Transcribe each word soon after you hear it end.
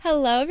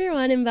Hello,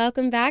 everyone, and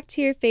welcome back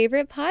to your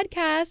favorite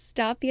podcast,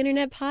 Stop the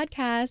Internet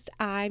Podcast.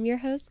 I'm your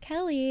host,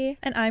 Kelly.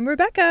 And I'm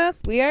Rebecca.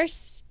 We are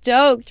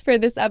stoked for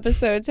this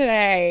episode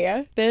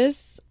today.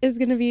 This is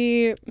going to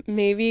be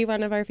maybe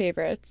one of our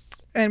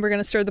favorites. And we're going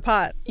to stir the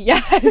pot.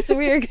 Yes,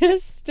 we are going to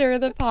stir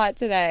the pot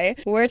today.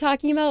 We're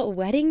talking about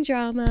wedding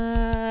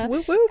drama.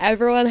 Whoop, whoop.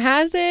 Everyone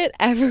has it.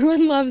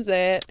 Everyone loves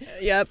it.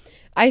 Yep.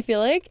 I feel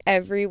like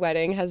every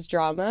wedding has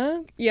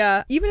drama.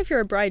 Yeah. Even if you're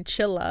a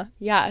bridezilla.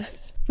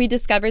 Yes. We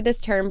discovered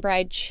this term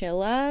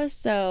bridechilla,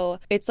 so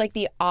it's like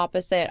the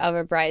opposite of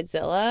a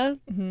bridezilla.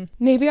 Mm-hmm.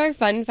 Maybe our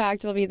fun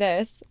fact will be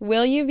this.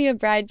 Will you be a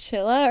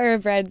bridechilla or a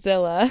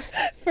bridezilla?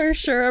 For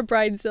sure a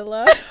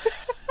bridezilla.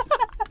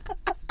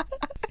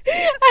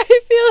 I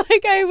feel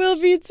like I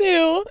will be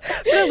too.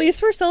 But at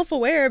least we're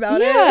self-aware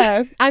about it.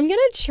 Yeah. I'm going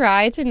to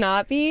try to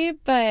not be,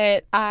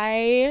 but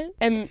I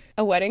am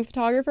a wedding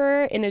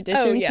photographer in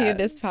addition to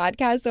this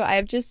podcast. So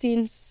I've just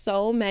seen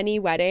so many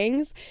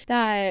weddings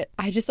that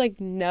I just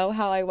know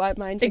how I want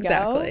mine to go.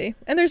 Exactly.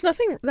 And there's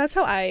nothing, that's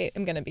how I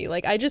am going to be.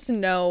 I just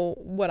know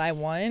what I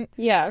want.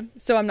 Yeah.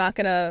 So I'm not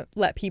going to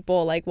let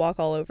people walk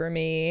all over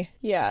me.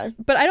 Yeah.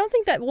 But I don't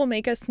think that will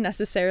make us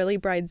necessarily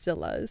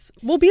bridezillas.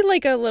 We'll be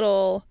a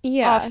little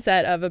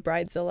offset of a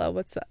bridezilla.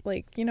 What's that?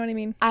 You know what I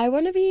mean? I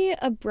want to be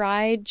a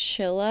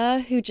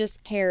bridechilla who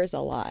just cares a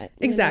lot.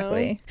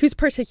 Exactly. You know? Who's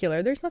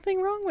particular. There's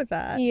nothing wrong with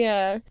that.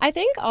 Yeah. I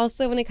think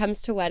also when it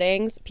comes to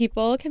weddings,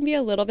 people can be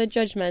a little bit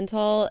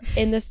judgmental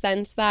in the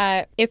sense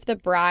that if the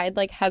bride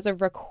has a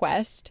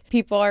request,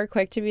 people are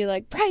quick to be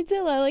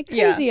bridezilla,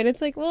 crazy. Yeah. And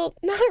it's well,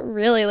 not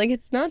really.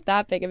 It's not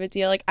that big of a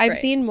deal. I've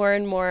seen more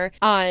and more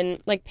on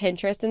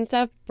Pinterest and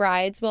stuff,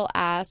 brides will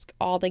ask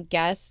all the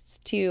guests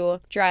to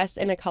dress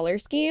in a color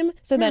scheme.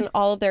 So then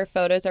all of their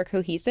photos are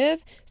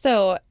cohesive.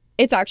 So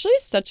it's actually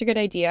such a good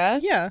idea.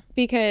 Yeah.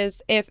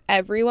 Because if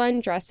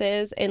everyone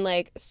dresses in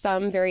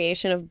some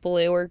variation of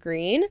blue or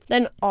green,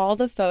 then all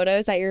the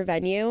photos at your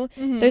venue,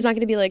 there's not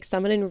going to be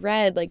someone in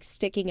red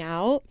sticking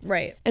out.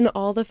 Right. And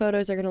all the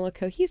photos are going to look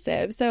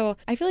cohesive. So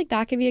I feel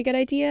that could be a good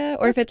idea.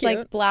 Or That's if it's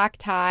cute. Black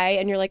tie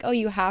and you're oh,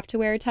 you have to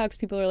wear a tux,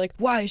 people are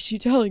why is she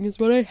telling us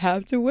what I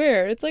have to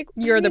wear? It's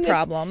you're the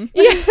problem.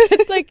 Yeah.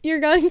 It's you're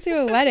going to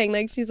a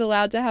wedding. She's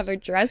allowed to have a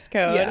dress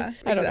code. Yeah,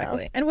 I don't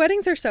exactly. know. And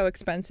weddings are so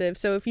expensive.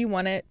 So if you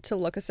want it to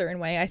look a certain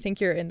way, I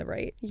think you're in the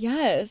right.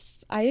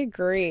 Yes, I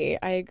agree.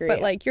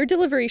 But your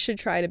delivery should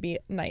try to be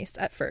nice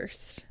at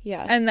first.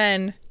 Yes. And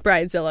then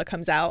bridezilla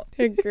comes out.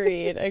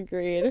 Agreed.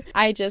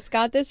 I just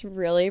got this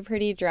really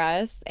pretty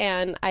dress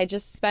and I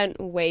just spent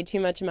way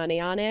too much money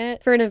on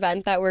it for an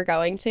event that we're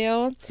going to.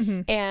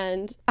 Mm-hmm.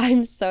 And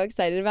I'm so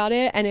excited about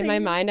it. And in my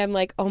mind, I'm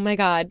oh my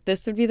God,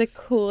 this would be the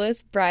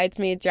coolest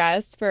bridesmaid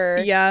dress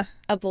for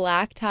a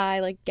black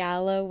tie,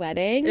 gala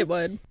wedding. It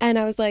would. And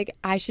I was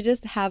I should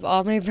just have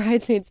all my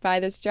bridesmaids buy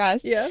this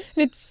dress. Yeah. And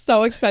it's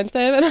so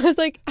expensive. And I was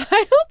I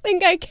don't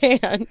think I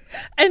can.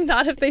 And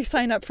not if they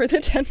sign up for the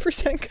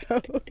 10%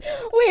 code.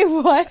 Wait,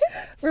 what?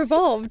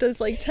 Revolve does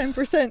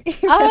 10% email.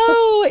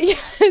 Oh,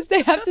 yes,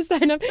 they have to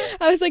sign up.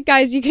 I was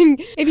guys, you can,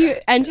 if you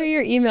enter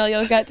your email,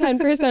 you'll get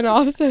 10%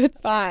 off, so it's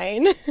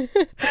fine.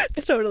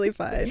 It's totally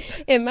fine.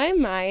 In my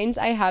mind,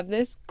 I have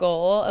this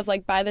goal of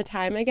by the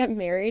time I get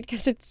married,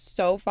 because it's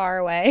so far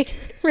away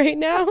right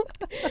now,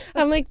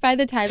 I'm by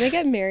the time I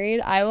get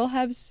married, I will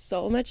have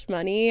so much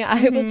money.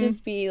 I will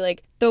just be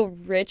the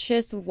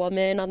richest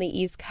woman on the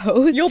East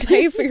Coast. You'll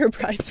pay for your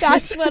bridesmaids.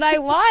 That's what I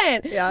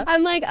want. Yeah.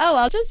 I'm oh,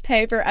 I'll just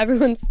pay for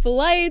everyone's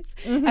flights,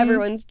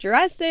 everyone's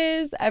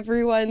dresses,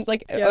 everyone's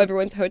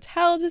everyone's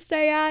hotel to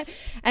stay at.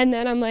 And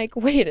then I'm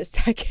wait a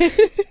second.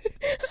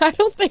 I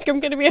don't think I'm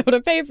going to be able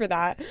to pay for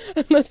that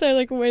unless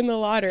I win the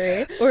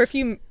lottery. Or if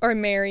you are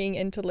marrying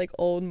into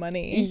old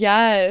money.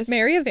 Yes.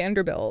 Marry a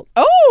Vanderbilt.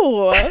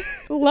 Oh,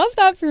 love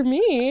that for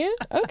me.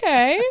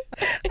 Okay.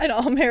 And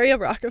I'll marry a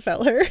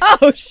Rockefeller.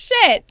 Oh,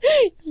 shit.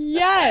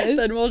 Yes.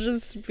 Then we'll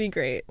just be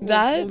great.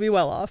 We'll be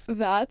well off.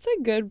 That's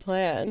a good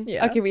plan.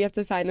 Yeah. Okay, we have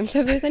to find them.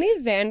 So if there's any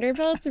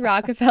Vanderbilts,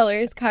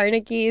 Rockefellers,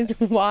 Carnegies,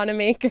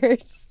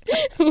 Wanamakers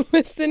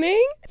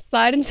listening,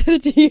 slide into the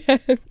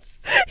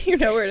DMs. You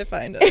know where to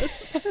find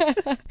us.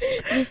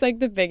 Just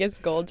the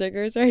biggest gold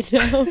diggers right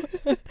now.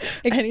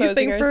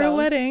 Anything for a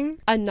wedding.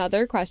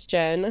 Another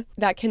question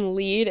that can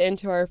lead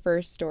into our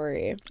first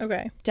story.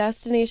 Okay.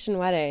 Destination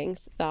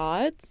weddings.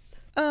 Thoughts?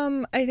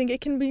 I think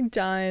it can be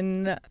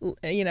done,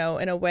 in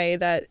a way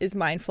that is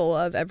mindful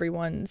of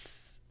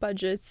everyone's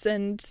budgets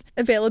and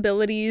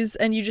availabilities.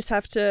 And you just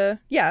have to,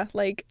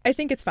 I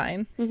think it's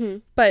fine. Mm-hmm.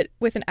 But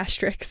with an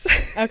asterisk.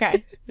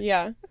 Okay.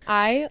 Yeah.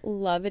 I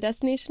love a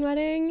destination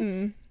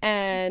wedding.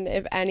 And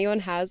if anyone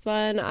has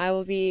one, I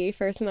will be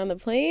first one on the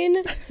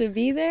plane to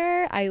be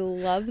there. I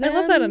love them. I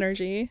love that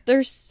energy.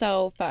 They're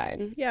so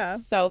fun. Yeah.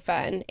 So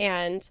fun.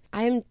 And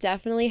I am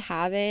definitely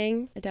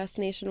having a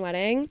destination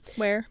wedding.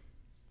 Where?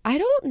 I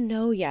don't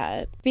know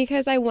yet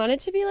because I want it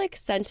to be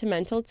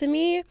sentimental to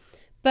me,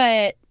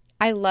 but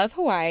I love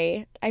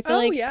Hawaii. I feel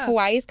like yeah.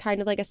 Hawaii is kind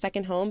of like a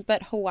second home,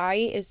 but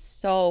Hawaii is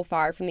so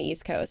far from the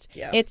East Coast.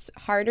 Yeah. It's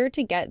harder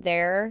to get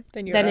there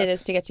than it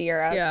is to get to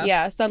Europe.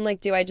 Yeah. So I'm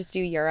like, do I just do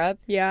Europe?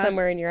 Yeah.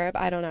 Somewhere in Europe?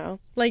 I don't know.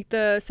 Like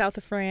the south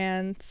of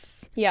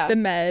France. Yeah. The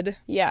Med.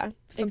 Yeah.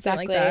 Something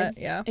exactly. like that.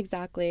 Yeah.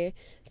 Exactly.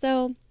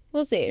 So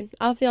we'll see.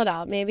 I'll feel it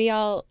out. Maybe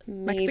I'll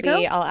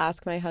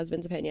ask my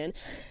husband's opinion.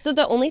 So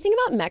the only thing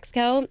about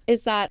Mexico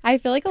is that I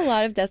feel like a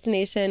lot of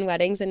destination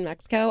weddings in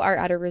Mexico are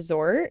at a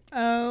resort.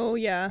 Oh,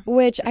 yeah.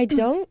 Which I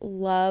don't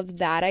love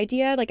that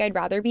idea. Like, I'd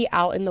rather be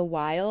out in the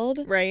wild.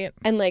 Right.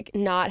 And, like,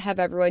 not have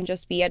everyone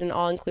just be at an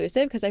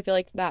all-inclusive, because I feel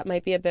like that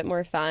might be a bit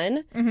more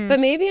fun. Mm-hmm. But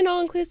maybe an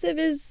all-inclusive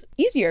is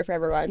easier for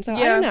everyone. So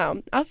I don't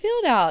know. I'll feel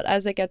it out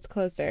as it gets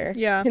closer.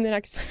 Yeah. In the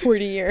next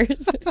 40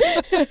 years.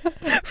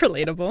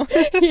 Relatable.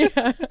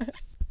 Yeah.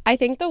 I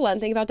think the one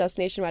thing about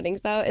destination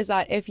weddings, though, is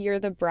that if you're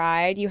the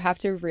bride, you have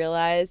to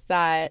realize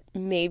that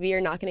maybe you're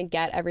not going to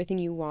get everything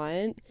you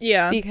want.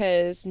 Yeah.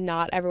 Because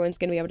not everyone's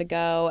going to be able to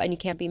go, and you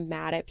can't be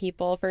mad at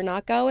people for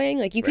not going.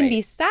 Like, you can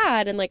be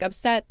sad and, like,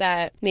 upset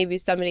that maybe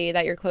somebody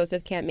that you're close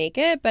with can't make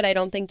it, but I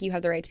don't think you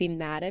have the right to be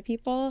mad at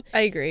people.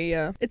 I agree,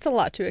 yeah. It's a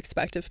lot to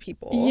expect of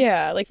people.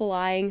 Yeah, like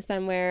flying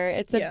somewhere,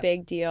 it's a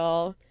big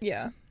deal.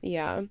 Yeah.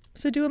 Yeah.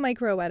 So do a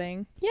micro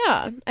wedding.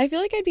 Yeah. I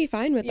feel like I'd be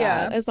fine with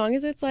that. As long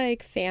as it's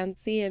like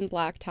fancy and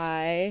black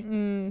tie.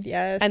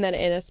 Yes. And then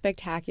in a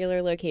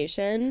spectacular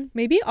location.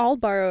 Maybe I'll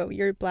borrow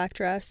your black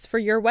dress for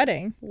your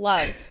wedding.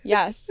 Love.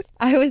 Yes.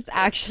 I was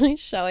actually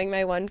showing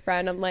my one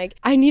friend, I'm like,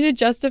 I need to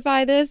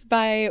justify this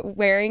by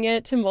wearing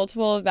it to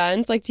multiple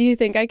events. Like, do you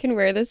think I can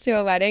wear this to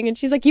a wedding? And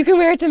she's like, you can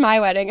wear it to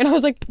my wedding. And I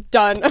was like,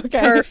 done.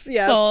 Okay.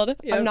 Yep. Sold.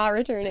 Yep. I'm not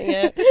returning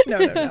it.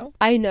 No.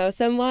 I know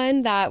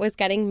someone that was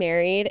getting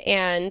married,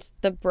 and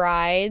the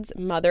bride's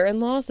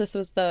mother-in-law, so this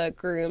was the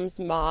groom's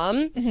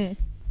mom,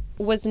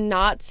 was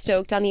not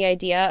stoked on the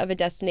idea of a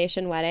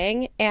destination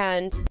wedding,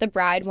 and the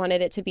bride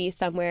wanted it to be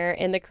somewhere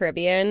in the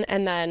Caribbean,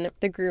 and then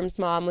the groom's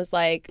mom was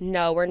like,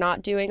 no, we're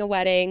not doing a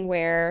wedding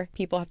where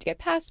people have to get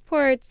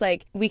passports.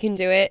 Like, we can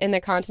do it in the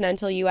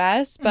continental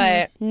US,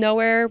 but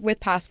nowhere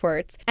with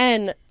passports.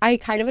 And I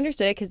kind of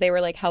understood it because they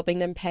were like helping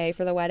them pay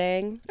for the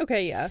wedding.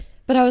 Okay, yeah.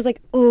 But I was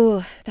like,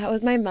 ooh, that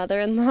was my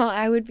mother-in-law.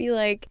 I would be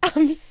like,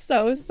 I'm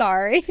so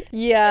sorry.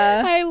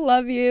 Yeah. I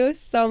love you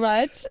so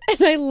much,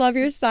 and I love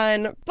your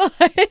son, but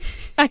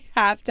I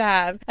have to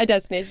have a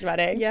destination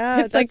wedding.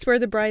 Yeah, that's where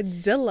the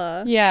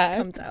bridezilla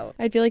comes out.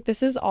 I'd be like,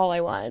 this is all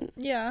I want.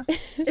 Yeah.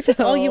 If it's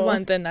all you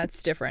want, then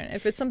that's different.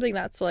 If it's something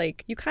that's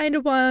like, you kind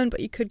of want, but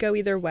you could go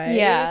either way.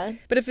 Yeah.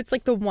 But if it's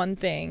like the one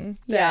thing,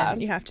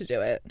 then you have to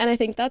do it. And I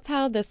think that's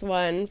how this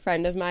one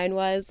friend of mine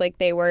was. Like,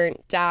 they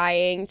weren't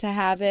dying to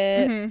have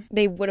it.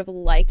 They would have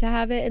liked to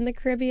have it in the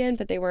Caribbean,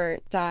 but they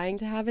weren't dying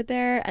to have it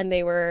there, and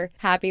they were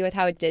happy with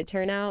how it did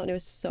turn out, and it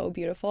was so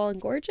beautiful and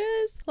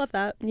gorgeous. Love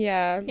that.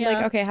 Yeah.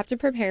 Like, okay, I have to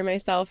prepare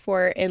myself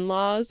for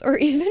in-laws or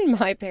even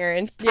my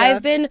parents. Yeah.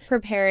 I've been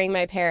preparing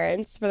my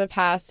parents for the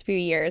past few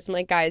years. I'm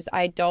like, guys,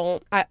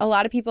 a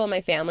lot of people in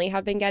my family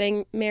have been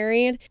getting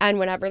married, and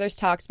whenever there's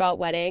talks about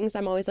weddings,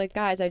 I'm always like,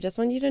 guys, I just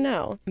want you to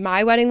know,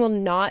 my wedding will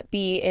not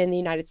be in the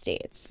United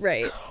States.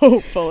 Right.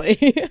 Hopefully.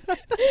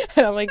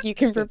 And I'm like, you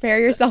can prepare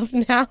yourself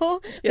now.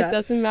 Yeah. It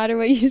doesn't matter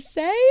what you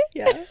say.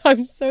 Yeah.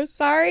 I'm so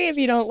sorry if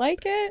you don't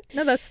like it.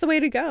 No, that's the way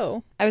to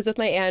go. I was with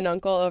my aunt and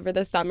uncle over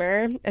the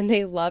summer, and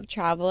they love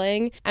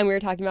traveling, and we were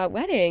talking about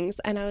weddings,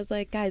 and I was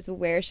like, guys,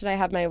 where should I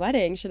have my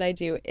wedding? Should I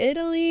do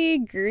Italy,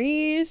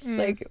 Greece?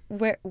 Like,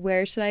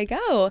 where should I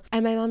go?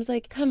 And my mom's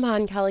like, come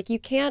on, Kel, like, you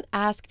can't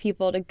ask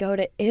people to go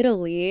to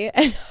Italy.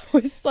 And I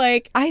was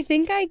like, I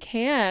think I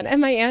can. And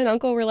my aunt and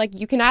uncle were like,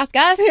 you can ask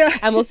us,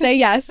 and we'll say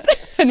yes,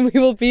 and we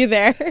will be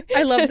there.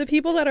 I love the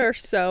people that are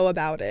so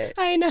about it.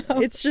 I know.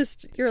 It's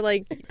just, you're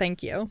like,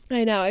 thank you.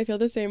 I know. I feel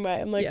the same way.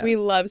 I'm like, we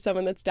love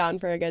someone that's down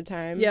for a good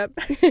time. Yep.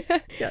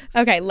 Yes.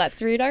 Okay,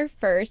 let's read our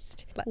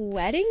first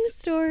wedding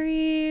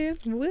story.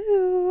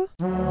 Woo.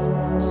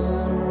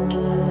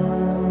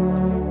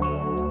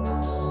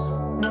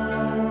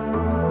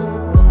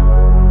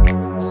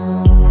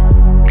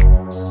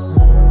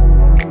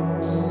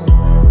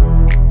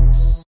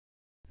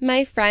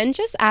 My friend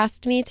just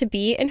asked me to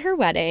be in her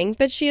wedding,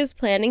 but she is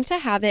planning to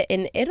have it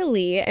in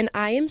Italy, and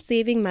I am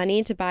saving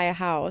money to buy a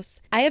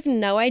house. I have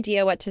no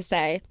idea what to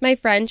say. My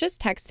friend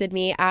just texted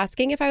me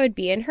asking if I would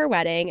be in her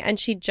wedding, and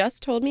she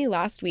just told me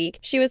last week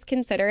she was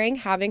considering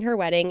having her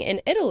wedding in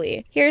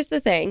Italy. Here's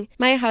the thing.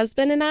 My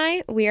husband and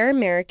I, we are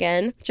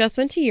American, just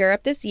went to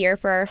Europe this year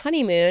for our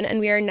honeymoon, and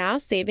we are now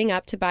saving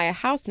up to buy a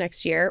house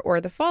next year or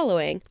the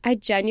following. I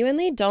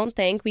genuinely don't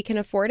think we can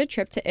afford a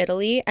trip to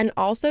Italy and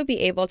also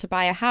be able to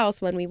buy a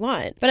house when we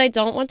want, but I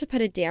don't want to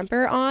put a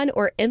damper on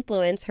or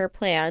influence her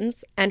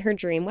plans and her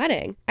dream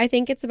wedding. I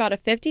think it's about a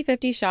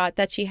 50-50 shot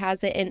that she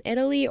has it in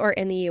Italy or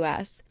in the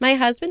US. My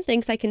husband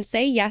thinks I can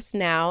say yes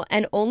now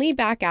and only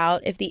back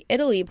out if the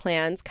Italy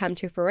plans come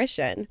to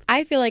fruition.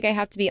 I feel like I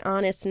have to be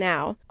honest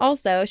now.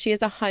 Also, she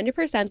is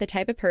 100% the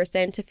type of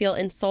person to feel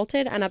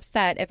insulted and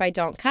upset if I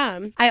don't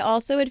come. I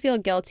also would feel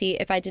guilty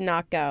if I did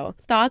not go.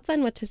 Thoughts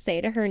on what to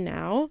say to her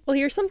now? Well,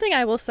 here's something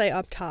I will say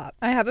up top.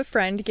 I have a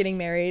friend getting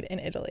married in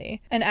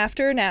Italy. And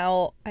after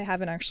now, I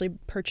haven't actually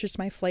purchased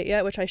my flight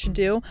yet, which I should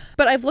do.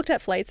 But I've looked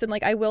at flights and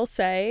like I will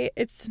say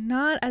it's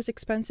not as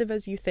expensive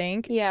as you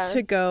think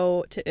to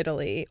go to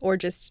Italy or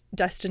just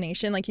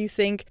destination. Like you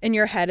think in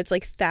your head it's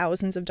like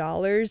thousands of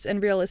dollars.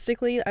 And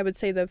realistically, I would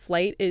say the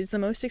flight is the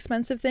most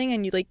expensive thing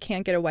and you like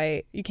can't get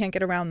away. You can't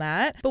get around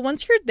that. But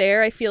once you're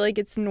there, I feel like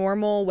it's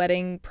normal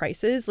wedding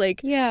prices.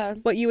 Like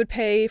what you would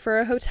pay for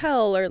a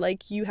hotel or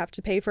like you have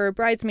to pay for a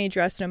bridesmaid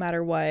dress no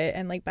matter what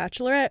and like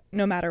bachelorette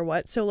no matter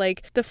what. So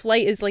like the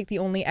flight is like the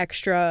only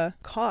extra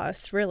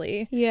cost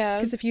really. Yeah.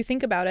 Because if you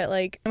think about it,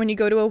 like when you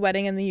go to a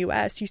wedding in the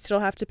US, you still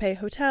have to pay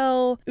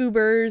hotel,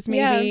 Ubers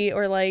maybe,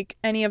 or like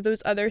any of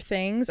those other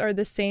things are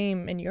the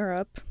same in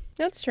Europe.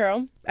 That's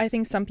true. I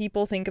think some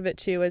people think of it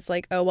too as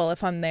like, oh, well,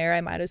 if I'm there,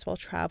 I might as well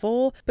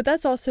travel. But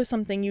that's also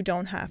something you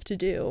don't have to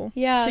do.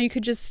 Yeah. So you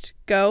could just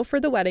go for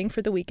the wedding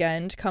for the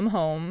weekend, come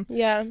home.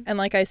 Yeah. And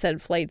like I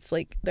said, flights,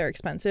 like they're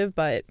expensive,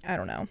 but I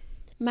don't know.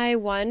 My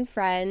one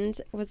friend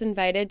was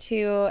invited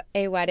to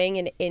a wedding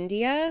in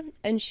India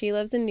and she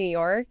lives in New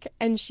York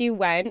and she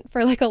went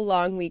for like a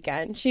long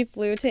weekend. She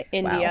flew to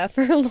India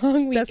for a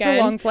long weekend. That's a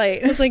long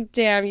flight. I was like,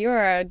 damn, you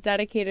are a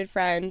dedicated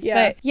friend.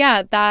 Yeah. But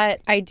yeah,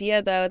 that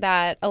idea though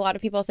that a lot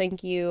of people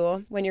think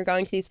when you're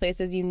going to these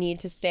places, you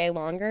need to stay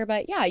longer.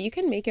 But yeah, you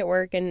can make it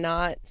work and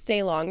not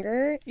stay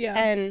longer. Yeah.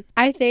 And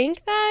I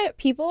think that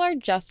people are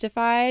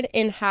justified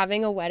in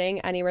having a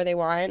wedding anywhere they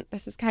want.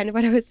 This is kind of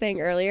what I was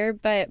saying earlier,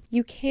 but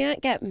you can't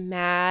get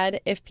mad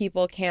if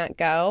people can't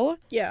go.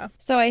 Yeah.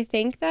 So I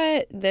think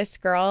that this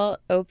girl,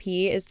 OP,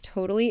 is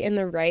totally in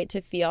the right to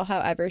feel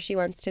however she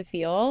wants to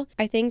feel.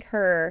 I think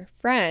her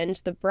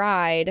friend, the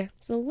bride,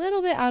 is a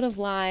little bit out of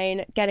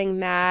line getting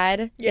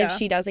mad if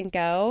she doesn't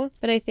go.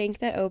 But I think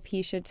that OP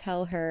should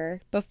tell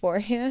her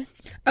beforehand.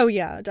 Oh,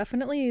 yeah.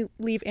 Definitely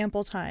leave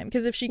ample time.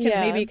 Because if she can,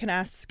 maybe can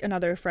ask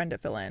another friend to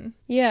fill in.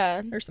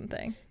 Yeah. Or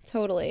something.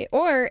 Totally.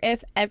 Or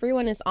if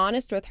everyone is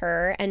honest with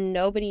her and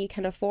nobody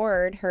can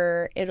afford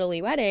her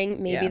Italy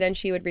wedding, maybe then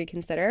she would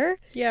reconsider.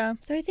 Yeah.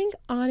 So I think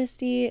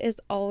honesty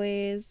is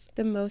always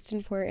the most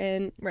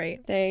important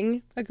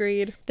thing.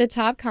 Agreed. The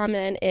top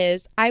comment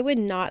is, I would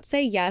not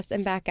say yes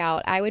and back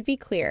out. I would be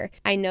clear.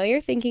 I know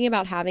you're thinking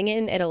about having it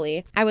in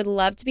Italy. I would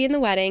love to be in the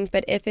wedding,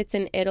 but if it's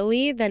in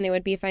Italy, then it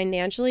would be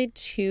financially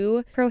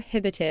too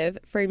prohibitive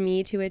for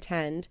me to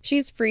attend.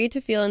 She's free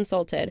to feel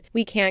insulted.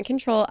 We can't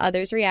control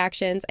others'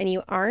 reactions, and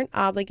you aren't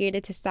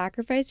obligated to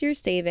sacrifice your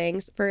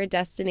savings for a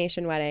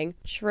destination wedding.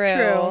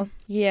 True.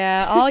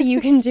 Yeah, all you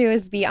can do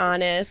is be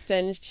honest,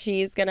 and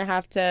she's gonna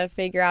have to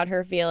figure out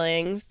her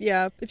feelings.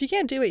 Yeah, if you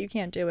can't do it, you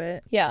can't do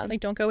it. Yeah. Like,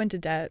 don't go into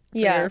debt for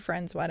your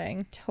friend's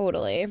wedding.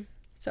 Totally.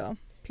 So,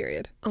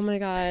 period. Oh my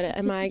God,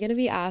 am I gonna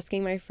be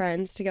asking my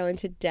friends to go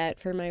into debt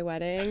for my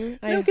wedding?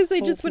 No, because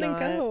they just wouldn't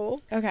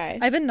go. Okay.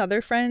 I have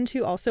another friend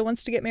who also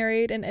wants to get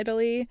married in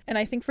Italy, and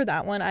I think for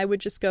that one, I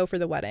would just go for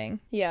the wedding.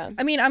 Yeah.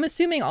 I mean, I'm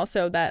assuming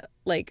also that,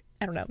 like,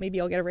 I don't know, maybe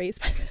I'll get a raise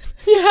by then.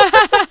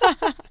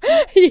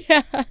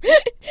 Yeah.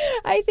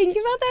 I think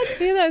about that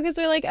too, though, because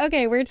we're like,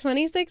 okay, we're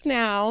 26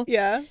 now.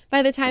 Yeah.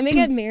 By the time I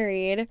get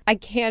married, I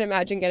can't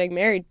imagine getting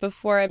married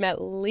before I'm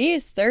at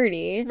least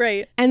 30.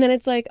 Right. And then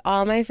it's like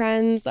all my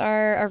friends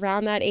are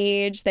around that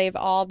age. They've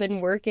all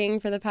been working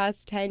for the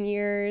past 10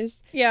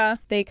 years. Yeah.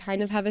 They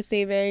kind of have a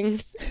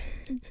savings.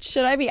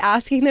 Should I be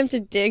asking them to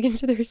dig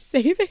into their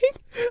savings?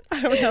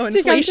 I don't know.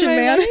 Inflation,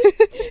 man.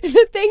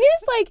 The thing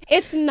is, like,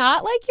 it's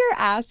not like you're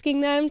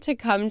asking them to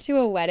come to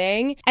a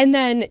wedding and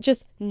then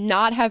just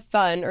not have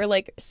fun or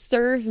like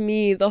serve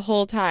me the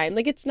whole time.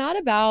 Like, it's not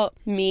about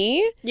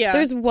me. Yeah.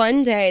 There's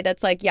one day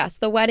that's like, yes,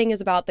 the wedding is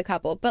about the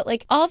couple, but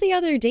like all the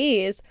other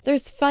days,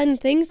 there's fun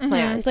things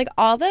planned. Like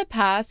all the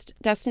past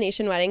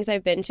destination weddings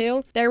I've been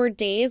to, there were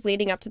days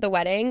leading up to the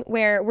wedding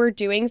where we're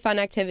doing fun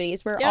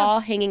activities. We're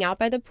all hanging out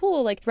by the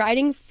pool, like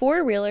riding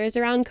four-wheelers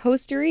around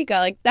Costa Rica.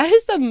 Like, that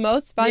is the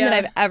most fun that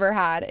I've ever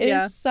had. It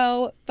is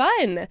so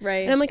fun.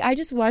 Right. And I'm like, I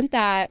just want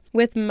that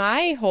with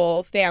my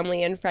whole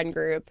family and friend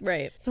group.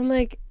 Right. So I'm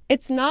like,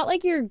 it's not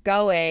like you're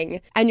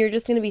going and you're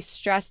just going to be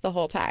stressed the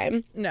whole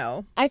time.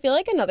 No. I feel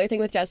like another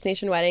thing with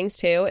destination weddings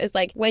too is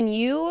like when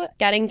you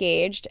get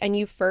engaged and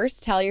you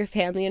first tell your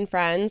family and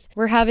friends,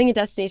 we're having a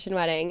destination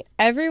wedding,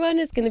 everyone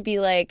is going to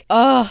be like,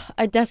 oh,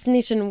 a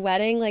destination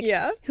wedding? Like,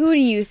 who do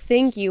you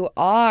think you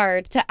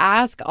are to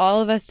ask all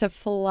of us to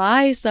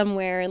fly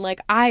somewhere? And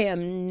like, I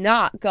am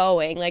not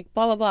going, like,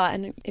 blah, blah, blah.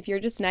 And if you're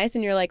just nice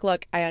and you're like,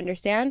 look, I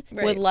understand,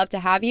 would love to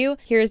have you.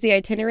 Here's the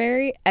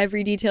itinerary.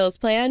 Every detail is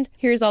planned.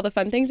 Here's all the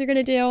fun things are going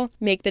to do,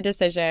 make the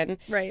decision.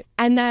 Right.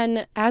 And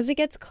then as it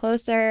gets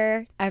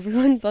closer,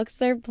 everyone books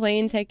their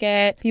plane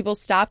ticket. People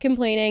stop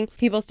complaining.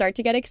 People start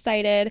to get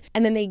excited.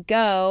 And then they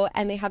go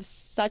and they have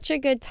such a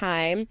good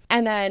time.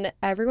 And then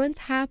everyone's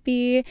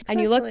happy. Exactly.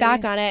 And you look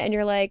back on it and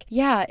you're like,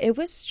 yeah, it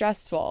was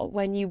stressful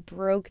when you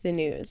broke the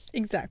news.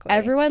 Exactly.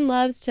 Everyone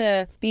loves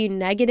to be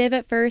negative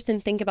at first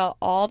and think about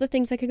all the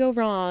things that could go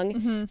wrong.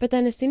 Mm-hmm. But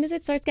then as soon as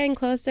it starts getting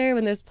closer,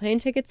 when those plane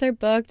tickets are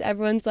booked,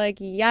 everyone's like,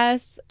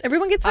 yes.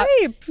 Everyone gets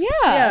hype.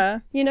 Yeah.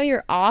 You know,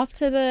 you're off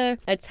to the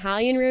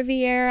Italian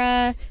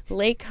Riviera,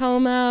 Lake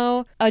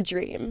Como, a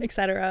dream.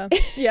 Etc.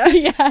 Yeah.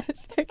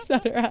 Yes,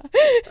 etc.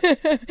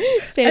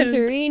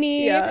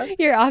 Santorini. Yeah.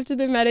 You're off to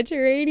the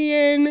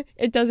Mediterranean.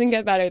 It doesn't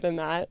get better than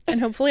that.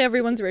 And hopefully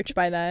everyone's rich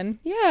by then.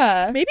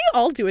 Yeah. Maybe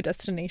I'll do a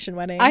destination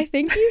wedding. I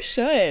think you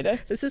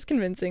should. This is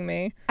convincing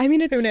me. I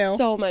mean, it's Who knew?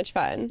 so much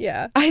fun.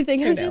 Yeah. I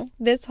think Who knew?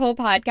 this whole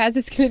podcast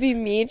is going to be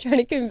me trying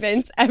to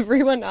convince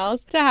everyone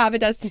else to have a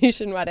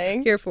destination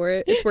wedding. Here for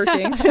it. It's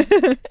working.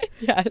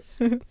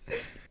 Yes.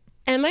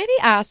 Am I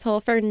the asshole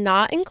for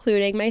not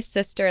including my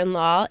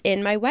sister-in-law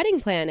in my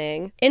wedding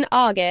planning? In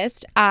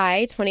August,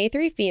 I,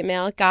 23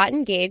 female, got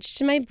engaged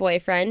to my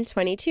boyfriend,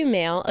 22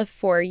 male, of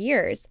 4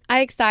 years.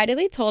 I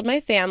excitedly told my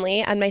family,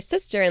 and my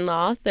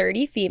sister-in-law,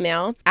 30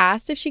 female,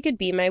 asked if she could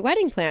be my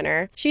wedding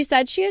planner. She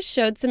said she has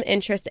showed some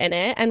interest in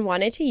it and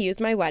wanted to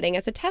use my wedding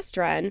as a test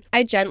run.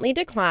 I gently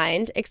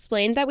declined,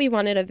 explained that we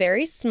wanted a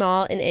very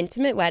small and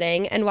intimate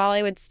wedding, and while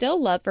I would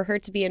still love for her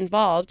to be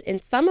involved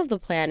in some of the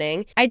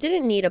planning, I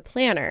didn't need a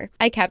planner.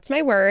 I kept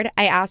my word.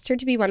 I asked her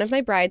to be one of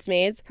my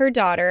bridesmaids, her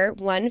daughter,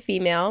 one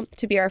female,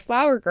 to be our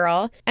flower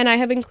girl, and I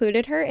have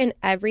included her in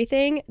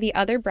everything the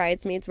other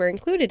bridesmaids were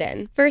included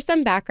in. For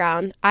some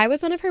background, I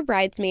was one of her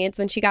bridesmaids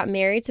when she got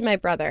married to my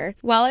brother.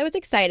 While I was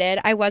excited,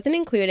 I wasn't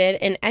included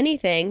in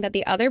anything that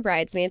the other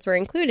bridesmaids were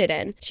included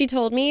in. She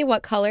told me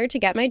what color to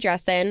get my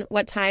dress in,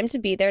 what time to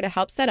be there to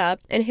help set up,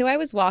 and who I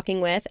was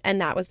walking with,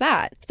 and that was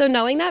that. So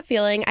knowing that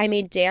feeling, I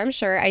made damn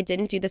sure I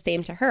didn't do the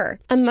same to her.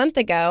 A month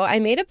ago, I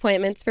made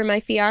appointments for my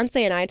fiance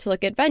and I to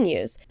look at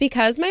venues.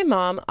 Because my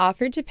mom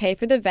offered to pay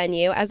for the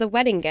venue as a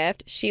wedding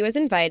gift, she was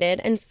invited,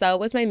 and so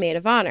was my maid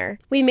of honor.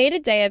 We made a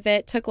day of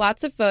it, took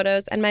lots of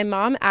photos, and my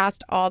mom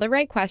asked all the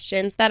right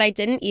questions that I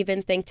didn't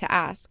even think to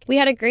ask. We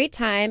had a great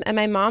time, and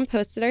my mom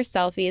posted our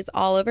selfies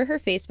all over her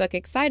Facebook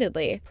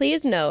excitedly.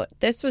 Please note,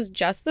 this was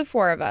just the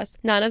 4 of us.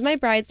 None of my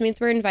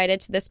bridesmaids were invited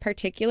to this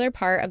particular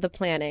part of the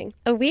planning.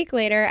 A week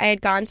later, I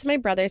had gone to my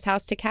brother's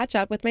house to catch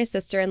up with my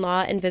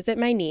sister-in-law and visit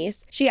my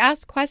niece. She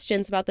asked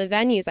questions about the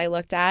venues I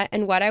looked at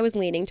and what I was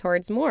leaning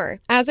towards more.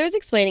 As I was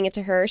explaining it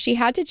to her, she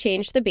had to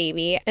change the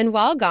baby, and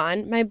while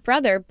gone, my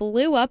brother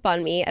blew up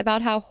on me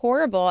about how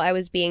horrible I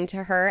was being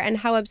to her and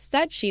how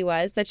upset she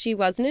was that she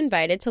wasn't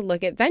invited to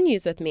look at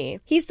venues with me.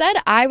 He said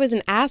I was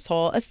an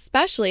asshole,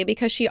 especially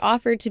because she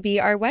offered to be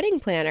our wedding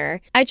planner.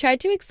 I tried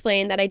to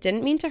explain that I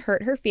didn't mean to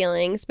hurt her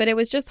feelings, but it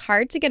was just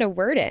hard to get a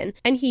word in,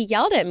 and he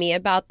yelled at me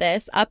about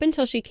this up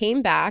until she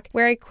came back,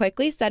 where I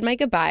quickly said my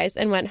goodbyes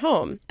and went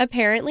home.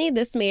 Apparently,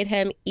 this made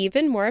him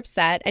even more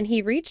upset, and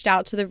he reached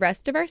out to the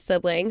rest of our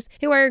siblings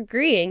who are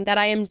agreeing that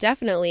I am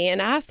definitely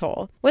an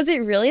asshole. Was it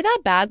really that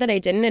bad that I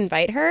didn't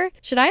invite her?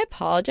 Should I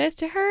apologize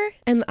to her?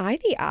 Am I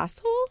the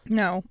asshole?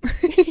 No.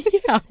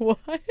 Yeah, what?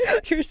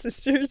 Your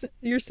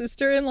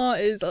sister-in-law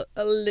is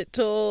a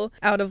little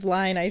out of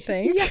line, I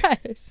think.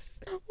 Yes.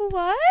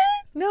 What?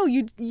 No,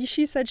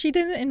 she said she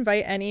didn't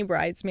invite any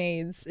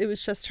bridesmaids. It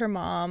was just her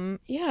mom.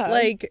 Yeah.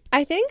 Like,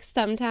 I think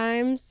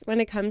sometimes when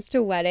it comes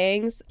to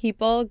weddings,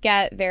 people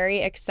get very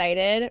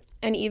excited.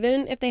 And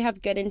even if they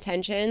have good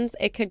intentions,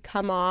 it could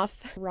come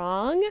off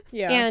wrong.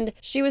 Yeah. And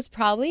she was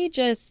probably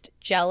just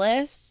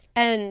jealous.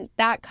 And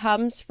that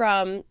comes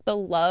from the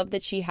love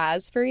that she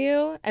has for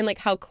you and like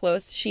how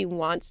close she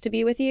wants to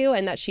be with you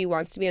and that she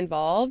wants to be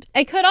involved.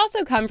 It could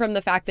also come from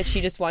the fact that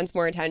she just wants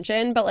more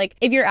attention. But like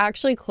if you're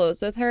actually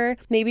close with her,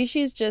 maybe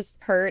she's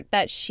just hurt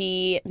that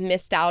she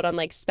missed out on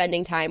like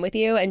spending time with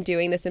you and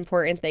doing this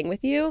important thing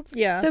with you.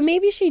 Yeah. So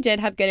maybe she did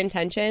have good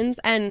intentions.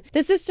 And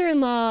the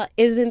sister-in-law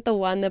isn't the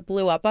one that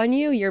blew up on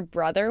you. Your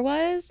brother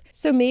was.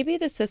 So maybe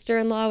the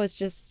sister-in-law was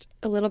just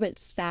a little bit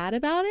sad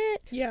about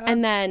it. Yeah.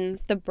 And then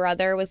the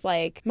brother was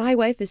like, my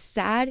wife is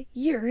sad.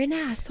 You're an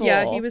asshole.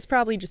 Yeah, he was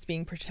probably just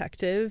being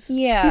protective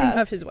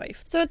of his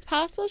wife. So it's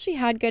possible she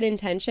had good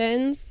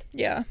intentions.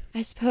 Yeah.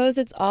 I suppose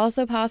it's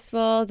also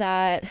possible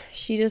that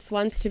she just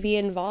wants to be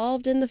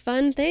involved in the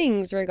fun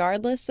things,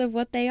 regardless of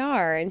what they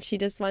are. And she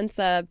just wants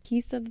a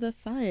piece of the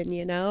fun,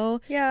 you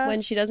know? Yeah.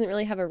 When she doesn't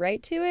really have a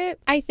right to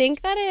it. I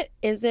think that it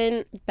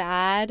isn't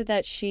bad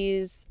that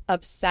she's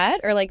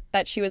upset or like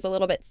that she was a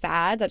little bit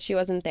sad that she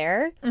wasn't there.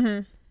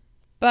 Mm-hmm.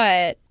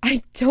 But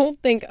I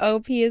don't think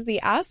OP is the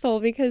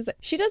asshole because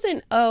she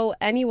doesn't owe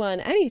anyone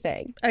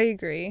anything. I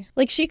agree.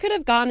 Like, she could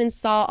have gone and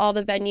saw all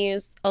the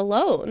venues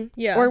alone.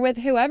 Yeah. Or with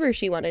whoever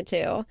she wanted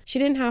to. She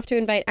didn't have to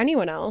invite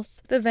anyone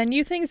else. The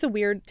venue thing's a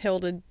weird hill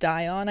to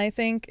die on, I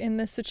think, in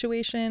this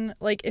situation.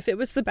 Like, if it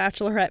was the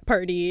bachelorette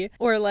party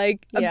or,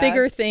 like, a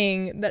bigger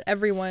thing that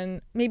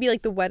everyone, maybe,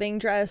 like, the wedding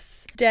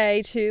dress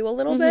day, too, a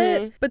little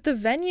bit. But the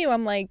venue,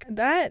 I'm like,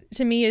 that,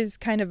 to me, is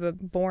kind of a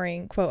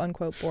boring,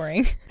 quote-unquote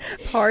boring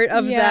part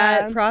of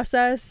that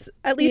process.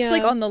 At least,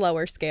 like, on the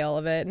lower scale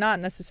of it. Not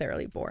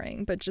necessarily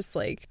boring, but just,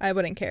 like, I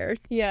wouldn't care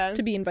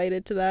to be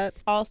invited to that.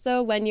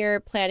 Also, when you're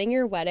planning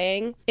your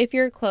wedding, if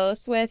you're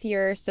close with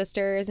your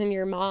sisters and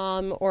your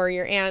mom or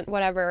your aunt,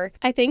 whatever,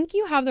 I think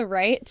you have the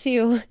right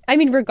to, I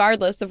mean,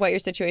 regardless of what your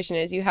situation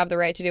is, you have the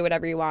right to do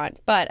whatever you want.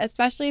 But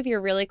especially if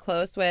you're really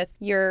close with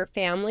your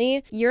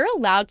family, you're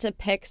allowed to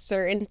pick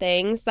certain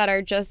things that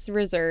are just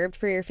reserved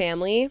for your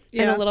family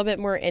and a little bit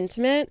more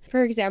intimate.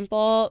 For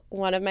example,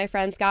 one of my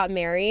friends got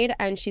married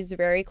and she's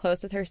very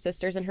close with her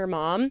sisters and her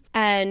mom.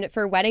 And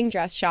for wedding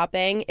dress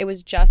shopping, it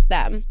was just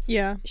them.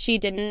 Yeah. She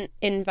didn't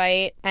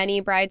invite any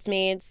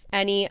bridesmaids,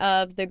 any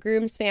of the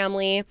groom's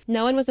family.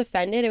 No one was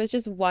offended. It was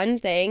just one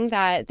thing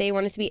that they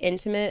wanted to be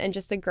intimate and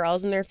just the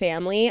girls and their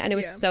family. And it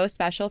was so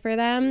special for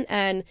them.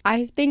 And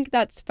I think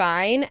that's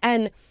fine.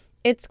 And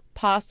it's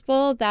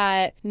possible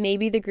that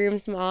maybe the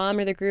groom's mom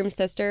or the groom's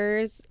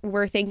sisters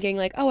were thinking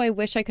like, oh, I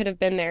wish I could have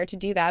been there to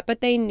do that.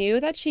 But they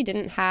knew that she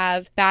didn't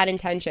have bad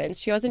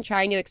intentions. She wasn't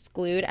trying to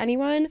exclude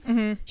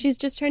anyone. She's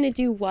just trying to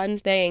do one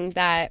thing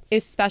that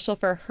is special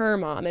for her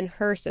mom and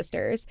her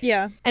sisters.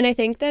 Yeah. And I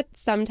think that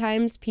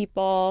sometimes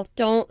people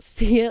don't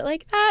see it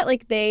like that.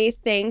 Like they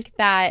think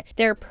that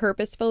they're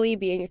purposefully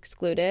being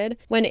excluded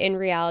when in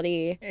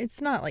reality,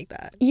 it's not like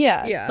that.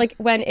 Yeah. Like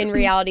when in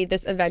reality,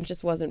 this event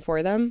just wasn't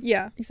for them.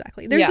 Yeah,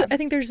 exactly. I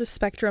think there's a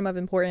spectrum of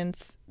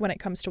importance when it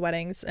comes to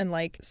weddings, and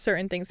like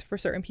certain things for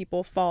certain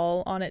people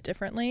fall on it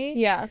differently.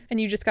 Yeah.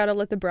 And you just got to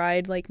let the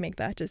bride like make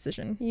that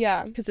decision.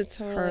 Yeah. Because it's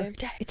totally. her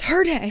day. It's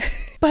her day.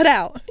 Butt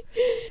out.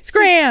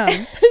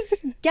 Scram.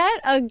 Get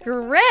a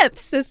grip,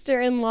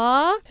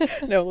 sister-in-law.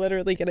 No,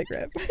 literally get a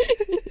grip.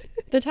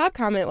 The top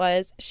comment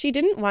was, she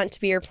didn't want to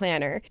be your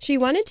planner. She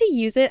wanted to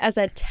use it as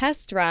a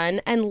test run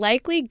and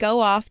likely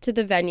go off to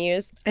the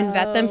venues and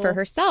vet them for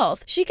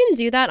herself. She can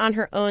do that on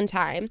her own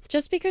time.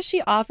 Just because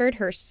she offered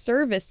her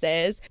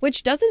services,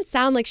 which doesn't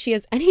sound like she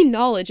has any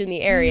knowledge in the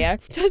area,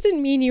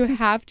 doesn't mean you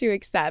have to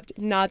accept,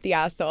 not the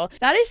asshole.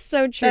 That is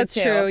so true, That's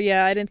true.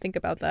 Yeah, I didn't think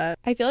about that.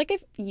 I feel like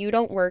if you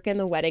don't work in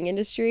the wedding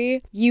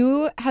industry,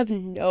 you have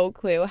no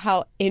clue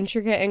how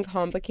intricate and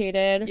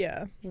complicated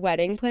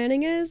wedding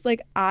planning is.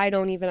 Like, I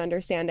don't even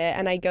understand it.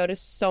 And I go to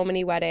so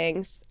many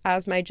weddings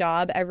as my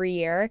job every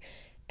year.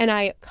 And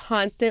I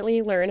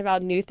constantly learn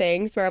about new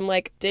things where I'm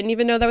like, didn't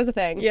even know that was a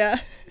thing. Yeah.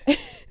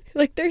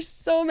 Like, there's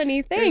so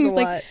many things.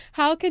 Like,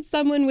 how could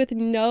someone with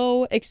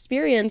no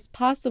experience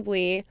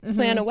possibly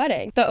plan a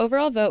wedding? The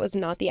overall vote was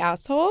not the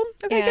asshole.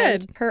 Okay,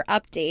 and good. Her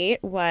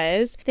update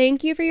was,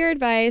 thank you for your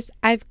advice.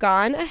 I've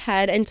gone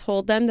ahead and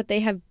told them that they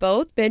have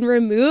both been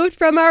removed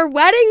from our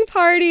wedding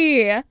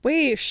party.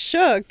 Wait,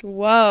 shook.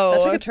 Whoa.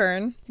 That took a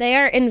turn. They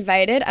are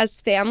invited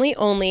as family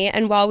only,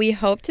 and while we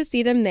hope to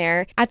see them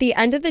there, at the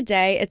end of the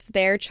day, it's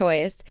their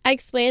choice. I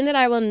explained that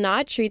I will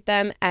not treat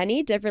them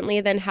any differently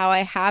than how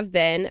I have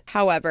been.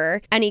 However,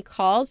 any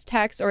calls,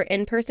 texts, or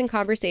in-person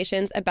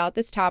conversations about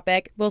this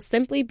topic will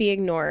simply be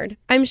ignored.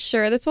 I'm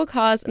sure this will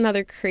cause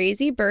another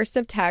crazy burst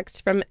of texts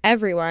from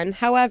everyone.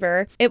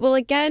 However, it will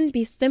again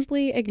be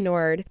simply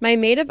ignored. My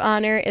maid of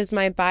honor is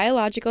my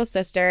biological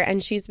sister,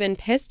 and she's been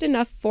pissed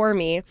enough for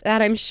me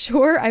that I'm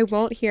sure I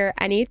won't hear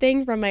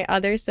anything from my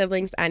other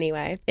siblings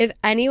anyway. If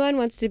anyone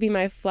wants to be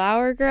my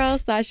flower girl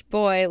 /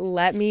 boy,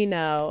 let me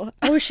know.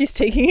 Oh, she's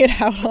taking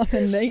it out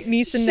on the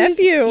niece and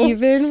nephew.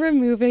 Even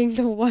removing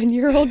the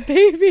 1-year-old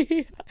baby.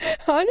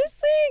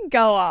 Honestly,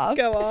 go off.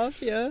 Go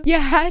off, yeah. You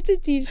had to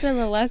teach them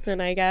a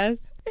lesson, I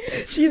guess.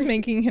 She's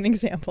making an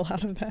example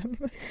out of them.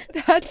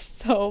 That's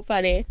so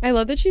funny. I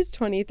love that she's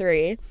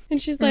 23 and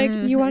she's like,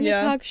 you want to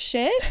talk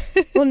shit?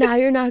 Well, now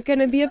you're not going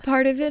to be a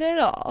part of it at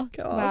all.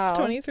 Go off,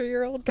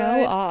 23-year-old Go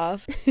guy.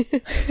 off.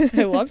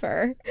 I love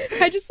her.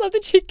 I just love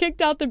that she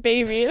kicked out the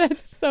baby.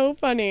 That's so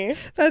funny.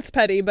 That's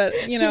petty,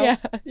 but you know,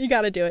 you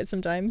got to do it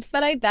sometimes.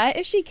 But I bet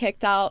if she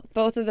kicked out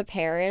both of the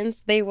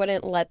parents, they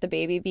wouldn't let the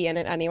baby be in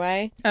it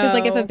anyway. Because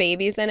like if a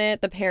baby's in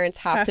it, the parents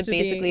have to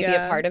basically be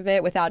a part of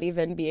it without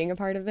even being a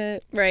part of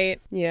it.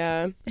 Right.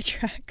 Yeah. It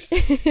tracks.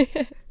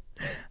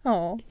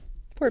 Oh,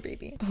 poor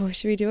baby. Oh,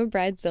 should we do a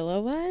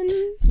Bridezilla one?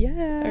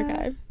 Yeah.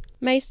 Okay.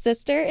 My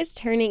sister is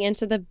turning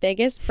into the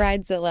biggest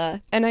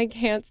bridezilla, and I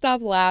can't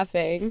stop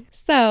laughing.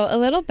 So, a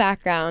little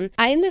background.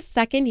 I am the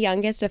second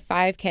youngest of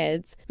 5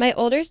 kids. My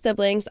older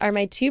siblings are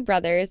my 2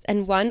 brothers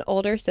and 1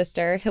 older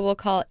sister who we'll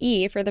call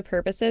E for the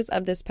purposes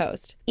of this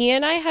post. E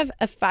and I have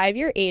a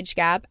 5-year age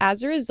gap.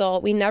 As a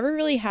result, we never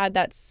really had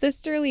that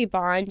sisterly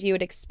bond you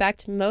would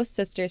expect most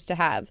sisters to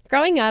have.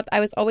 Growing up, I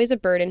was always a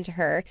burden to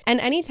her, and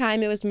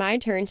anytime it was my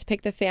turn to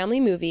pick the family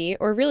movie,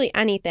 or really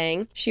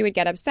anything, she would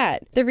get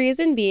upset. The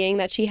reason being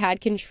that she had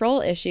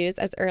control issues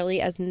as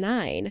early as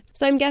 9.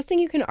 So I'm guessing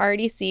you can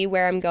already see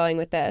where I'm going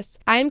with this.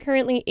 I'm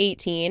currently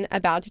 18,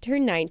 about to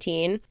turn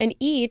 19, and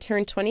E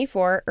turned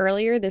 24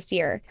 earlier this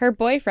year. Her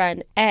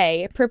boyfriend,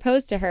 A,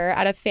 proposed to her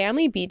at a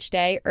family beach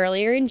day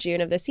earlier in June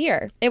of this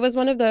year. It was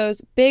one of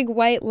those big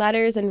white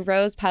letters and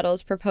rose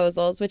petals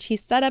proposals which he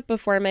set up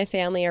before my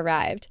family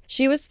arrived.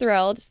 She was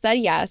thrilled, said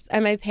yes,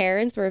 and my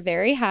parents were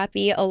very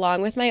happy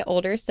along with my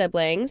older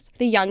siblings.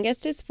 The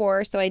youngest is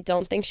 4, so I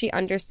don't think she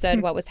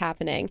understood what was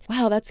happening.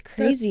 Wow, that's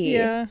crazy.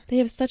 Yeah. They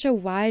have such a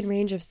wide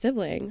range of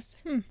siblings.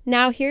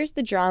 Now here's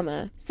the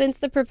drama. Since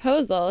the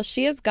proposal,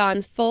 she has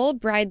gone full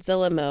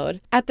bridezilla mode.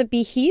 At the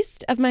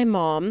behest of my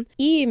mom,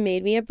 E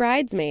made me a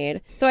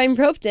bridesmaid. So I'm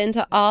roped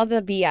into all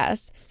the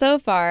BS. So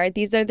far,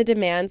 these are the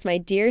demands my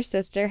dear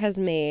sister has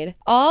made.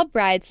 All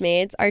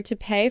bridesmaids are to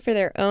pay for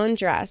their own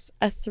dress,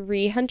 a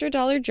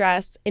 $300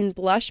 dress in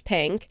blush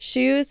pink,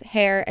 shoes,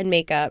 hair, and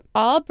makeup.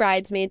 All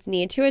bridesmaids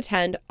need to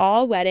attend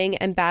all wedding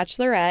and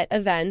bachelorette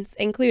events,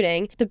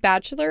 including the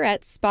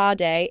bachelorette spa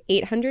day,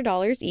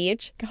 $800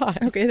 each. God.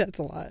 Okay, that's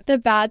a lot. The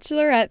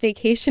bachelorette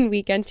vacation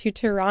weekend to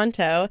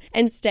Toronto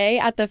and stay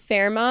at the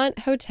Fairmont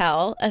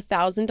Hotel,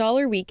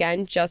 $1,000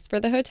 weekend just for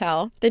the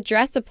hotel. The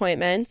dress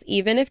appointments,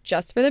 even if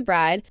just for the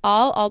bride,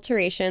 all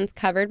alterations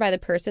covered by the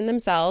person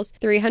themselves,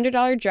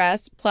 $300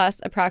 dress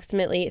plus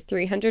approximately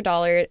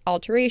 $300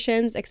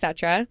 alterations,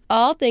 etc.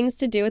 All things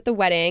to do with the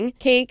wedding,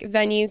 cake,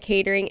 venue,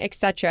 catering,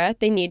 etc.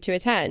 they need to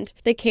attend.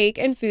 The cake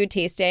and food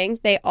tasting,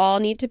 they all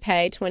need to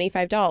pay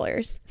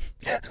 $25.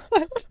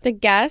 What? The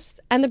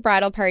guests and the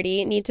bridal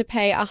party need to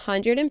pay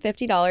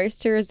 $150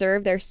 to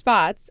reserve their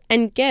spots,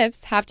 and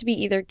gifts have to be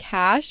either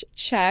cash,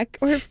 check,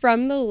 or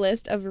from the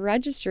list of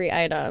registry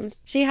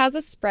items. She has a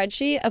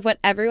spreadsheet of what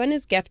everyone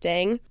is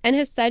gifting and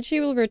has said she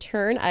will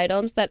return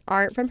items that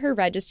aren't from her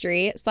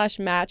registry /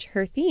 match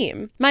her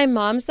theme. My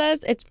mom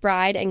says it's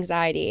bride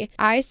anxiety.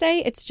 I say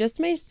it's just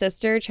my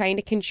sister trying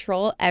to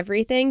control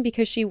everything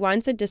because she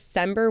wants a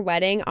December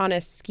wedding on a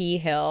ski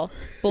hill.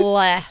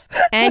 Bleh.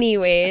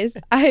 Anyways,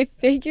 I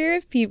figure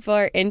if people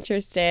are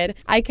interested,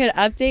 I could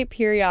update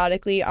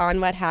periodically on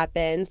what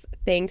happens.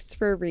 Thanks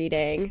for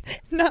reading.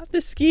 Not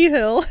the ski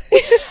hill.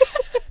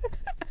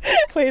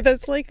 Wait,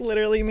 that's like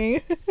literally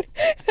me.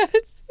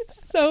 That's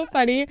so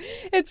funny.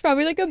 It's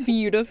probably like a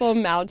beautiful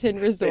mountain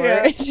resort.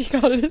 Yeah. And she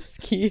called it a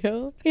ski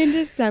hill. In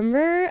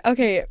December,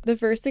 okay, the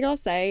first thing I'll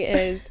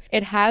say is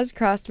it has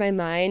crossed my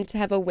mind to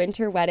have a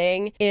winter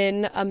wedding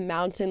in a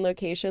mountain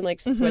location like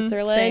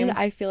Switzerland. same.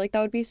 I feel like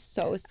that would be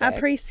so sick.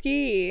 Après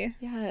ski.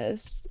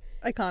 Yes.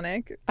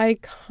 Iconic.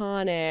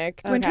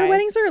 Iconic. Winter Okay.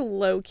 weddings are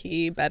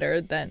low-key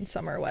better than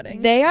summer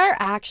weddings. They are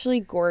actually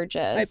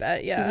gorgeous. I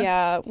bet, yeah.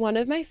 Yeah. One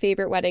of my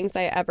favorite weddings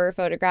I ever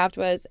photographed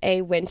was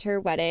a winter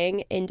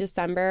wedding in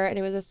December, and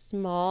it was a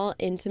small,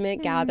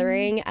 intimate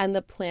gathering, and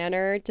the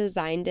planner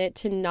designed it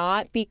to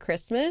not be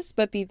Christmas,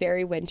 but be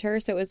very winter.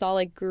 So it was all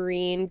like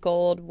green,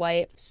 gold,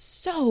 white.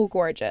 So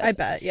gorgeous. I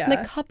bet, yeah. And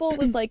the couple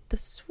was like the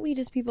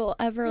sweetest people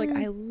ever. Like,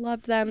 I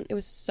loved them. It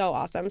was so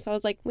awesome. So I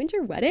was like,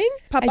 winter wedding?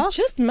 Pop I off.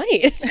 just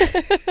might.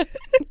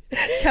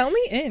 Count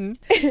me in.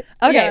 Okay,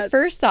 Yeah,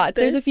 first thought.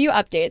 There's a this- few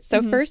updates.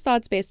 So first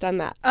thoughts based on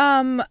that.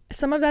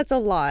 Some of that's a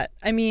lot.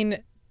 I mean,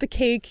 the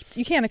cake,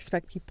 you can't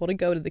expect people to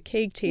go to the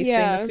cake tasting,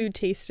 Yeah. the food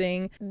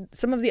tasting.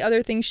 Some of the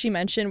other things she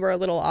mentioned were a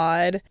little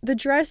odd. The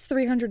dress,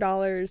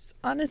 $300.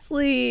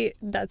 Honestly,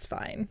 that's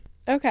fine.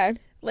 Okay.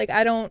 Like,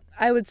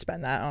 I would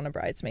spend that on a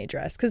bridesmaid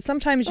dress because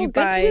sometimes you Good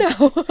buy. to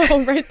know.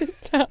 I'll write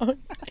this down.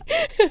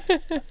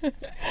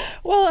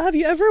 Well, have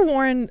you ever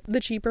worn the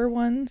cheaper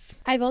ones?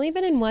 I've only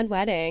been in one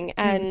wedding,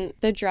 and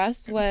the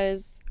dress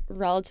was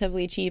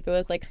relatively cheap. It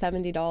was like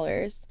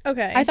 $70.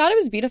 Okay. I thought it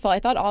was beautiful. I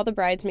thought all the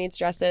bridesmaids'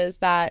 dresses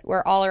that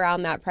were all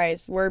around that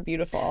price were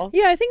beautiful.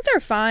 Yeah, I think they're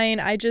fine.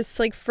 I just,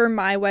 like, for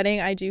my wedding,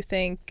 I do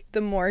think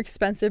the more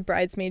expensive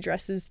bridesmaid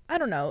dresses, I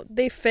don't know,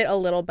 they fit a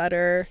little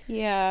better.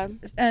 Yeah.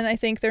 And I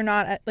think they're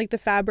not, like, the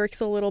fabric's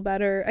a little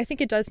better. I think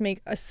it does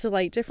make a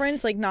slight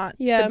difference, like, not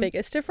Yeah. the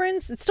biggest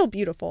difference. It's still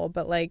beautiful,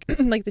 but, like,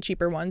 like the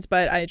cheaper ones.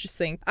 But I just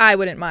think I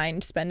wouldn't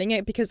mind spending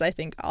it because I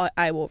think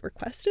I will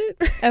request it.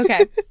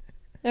 Okay.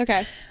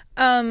 Okay.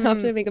 I'll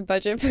have to make a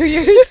budget for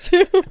yours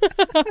too.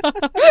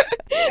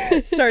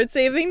 Start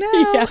saving now.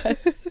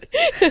 Yes.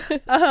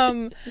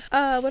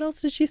 What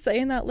else did she say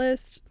in that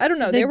list? I don't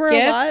know. The There were a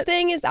gift lot.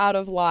 thing is out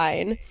of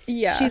line.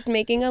 Yeah. She's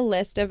making a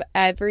list of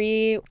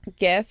every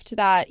gift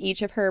that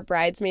each of her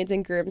bridesmaids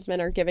and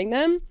groomsmen are giving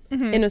them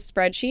in a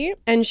spreadsheet,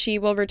 and she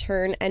will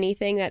return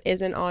anything that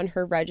isn't on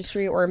her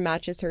registry or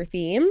matches her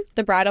theme.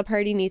 The bridal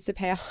party needs to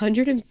pay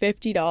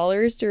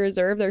 $150 to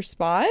reserve their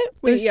spot.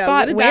 Wait, Their yeah, spot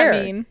what did where?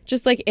 that mean?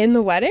 Just like in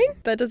the wedding?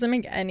 That doesn't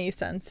make any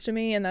sense to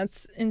me, and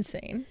that's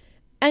insane.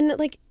 And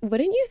like,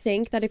 wouldn't you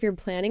think that if you're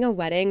planning a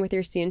wedding with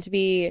your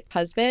soon-to-be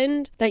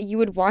husband, that you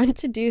would want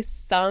to do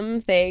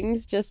some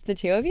things just the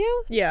two of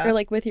you? Yeah. Or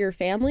like with your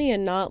family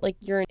and not like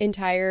your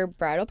entire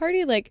bridal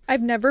party? Like,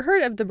 I've never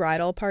heard of the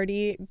bridal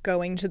party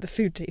going to the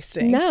food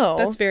tasting. No.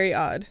 That's very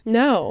odd.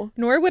 no.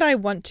 Nor would I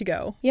want to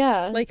go.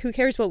 Yeah. Like, who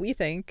cares what we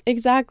think?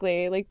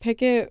 Exactly. Like,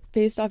 pick it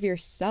based off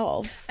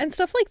yourself. And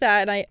stuff like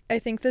that. And I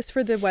think this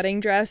for the wedding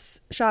dress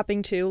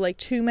shopping too, like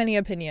too many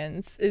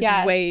opinions is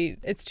Yes.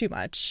 it's too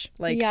much.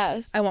 Like,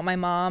 Yes. I want my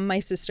mom, my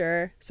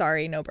sister,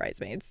 sorry, no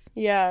bridesmaids.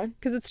 Yeah.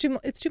 Because it's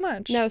too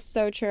much. No,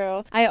 so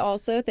true. I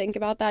also think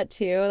about that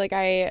too. Like,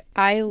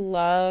 I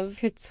love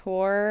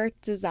couture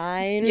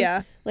design.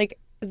 Yeah. Like,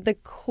 the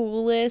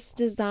coolest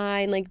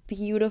design, like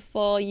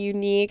beautiful,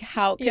 unique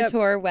haute Yep.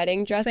 couture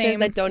wedding dresses Same.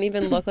 that don't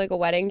even look like a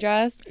wedding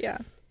dress. Yeah.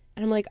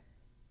 And I'm like,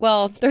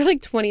 well, they're like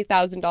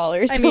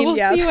 $20,000. So I mean, we'll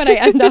yeah. see what I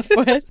end up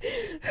with.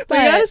 We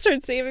gotta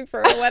start saving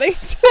for our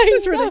weddings.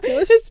 This is I know.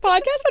 ridiculous. This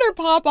podcast better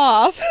pop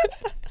off.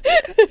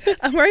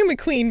 I'm wearing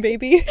McQueen,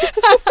 baby.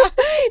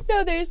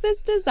 No, there's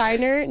this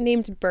designer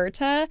named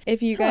Berta.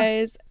 If you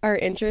guys are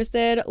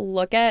interested,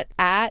 look at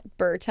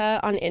Berta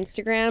on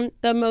Instagram.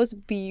 The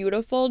most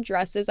beautiful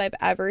dresses I've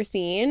ever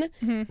seen.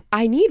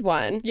 I need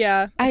one.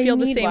 Yeah. I I feel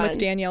the need same one. with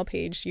Danielle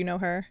Page. You know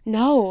her?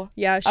 No.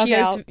 Yeah, she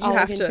Okay, is. I'll You look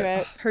have into to.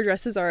 it. Her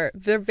dresses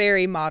they're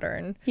very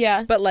modern.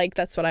 Yeah. But like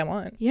that's what I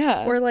want.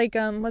 Yeah. Or like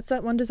what's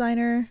that one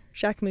designer?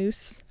 Jacques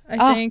Mousse,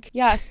 I think.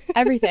 Yes,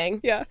 everything.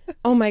 Yeah.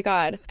 Oh my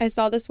God. I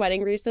saw this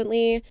wedding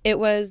recently. It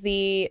was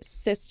the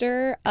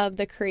sister of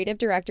the creative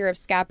director of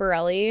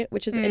Schiaparelli,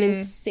 which is an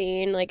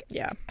insane, like,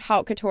 Yeah.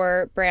 haute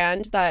couture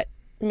brand that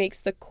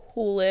makes the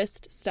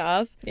coolest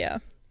stuff. Yeah.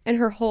 And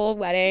her whole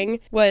wedding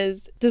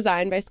was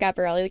designed by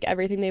Schiaparelli, like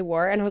everything they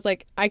wore. And I was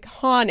like,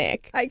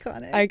 iconic.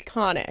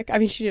 Iconic. I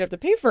mean, she didn't have to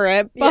pay for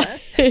it, but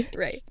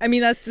Right. I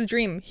mean, that's the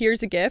dream.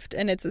 Here's a gift,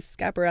 and it's a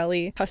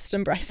Schiaparelli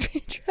custom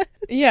bridesmaid dress.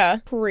 yeah,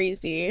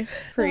 crazy.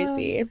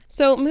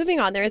 So moving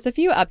on, there's a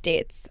few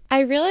updates. I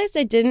realized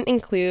I didn't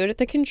include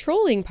the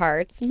controlling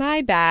parts.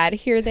 My bad.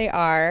 Here they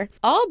are.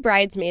 All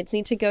bridesmaids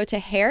need to go to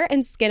hair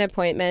and skin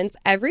appointments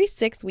every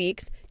 6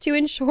 weeks to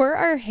ensure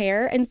our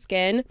hair and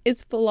skin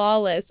is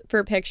flawless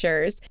for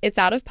pictures. It's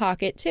out of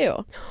pocket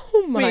too.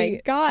 Oh my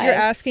Wait, God. You're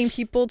asking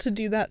people to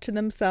do that to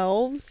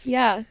themselves?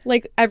 Yeah,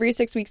 like every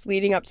 6 weeks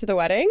leading up to the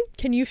wedding.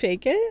 Can you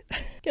fake it?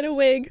 Get a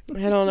wig.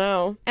 I don't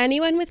know.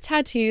 Anyone with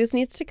tattoos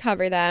needs to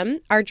cover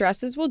them. Our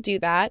dresses will do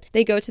that.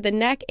 They go to the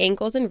neck,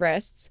 ankles, and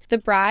wrists. The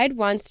bride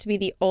wants to be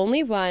the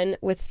only one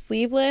with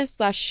sleeveless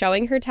 /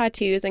 showing her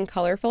tattoos and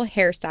colorful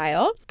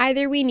hairstyle.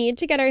 Either we need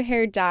to get our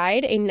hair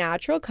dyed a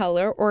natural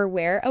color or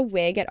wear a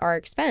wig at our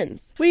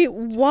expense. Wait,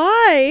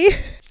 why?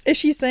 Is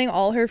she saying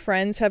all her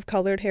friends have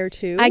colored hair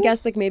too? I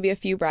guess like maybe a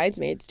few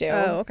bridesmaids do.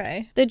 Oh,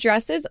 okay. The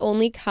dresses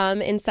only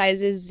come in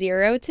sizes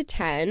 0 to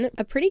 10,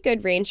 a pretty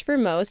good range for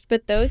most,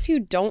 but those who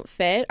don't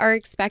fit are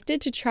expected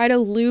to try to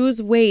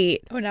lose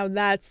weight. Oh, now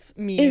that's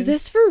mean. Is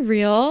this for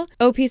real?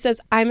 OP says,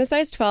 I'm a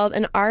size 12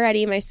 and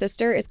already my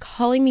sister is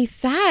calling me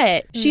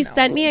fat. She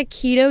sent me a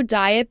keto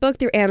diet book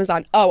through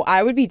Amazon. Oh,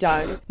 I would be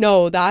done.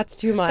 No, that's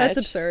too much. That's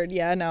absurd.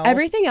 Yeah, no.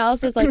 Everything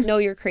else is like, no,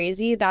 you're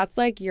crazy. That's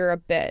like, you're a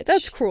bitch.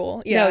 That's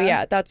cruel. Yeah. No,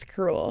 yeah, that's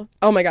cruel.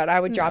 Oh my God, I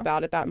would drop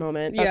out at that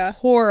moment. That's Yeah.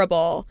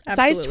 horrible. Size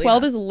Absolutely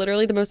 12 not. is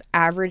literally the most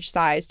average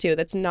size, too.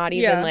 That's not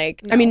even Yeah,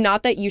 like, no. I mean,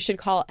 not that you should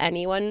call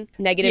anyone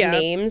negative Yeah.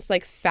 names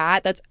like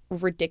fat. That's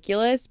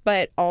ridiculous.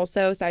 But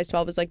also, size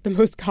 12 is like the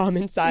most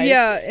common size.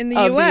 Yeah, in the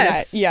of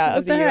US. Yeah, What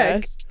of the heck?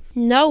 US.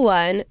 No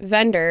one,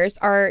 vendors,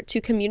 are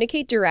to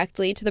communicate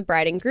directly to the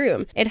bride and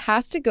groom. It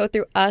has to go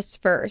through us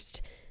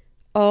first.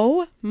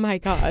 Oh my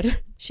God.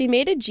 She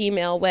made a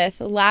Gmail with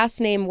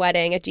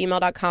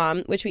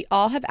lastnamewedding@gmail.com, which we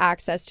all have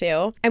access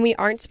to, and we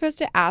aren't supposed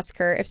to ask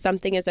her if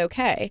something is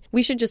okay.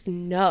 We should just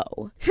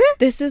know.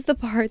 This is the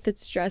part that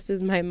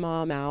stresses my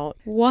mom out.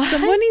 What?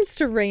 Someone needs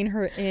to rein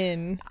her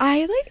in.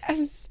 I'm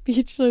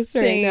speechless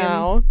Same. right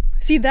now.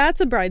 See, that's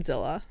a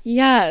bridezilla.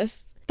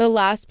 Yes. The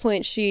last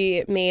point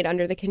she made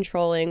under the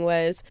controlling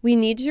was, we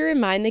need to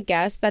remind the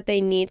guests that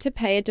they need to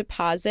pay a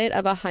deposit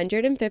of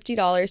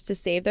 $150 to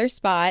save their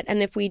spot,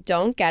 and if we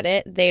don't get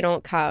it, they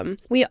don't come.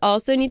 We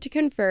also need to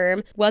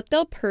confirm what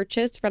they'll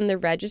purchase from the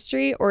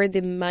registry or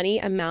the money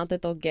amount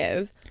that they'll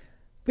give.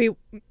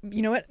 Wait,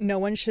 you know what? No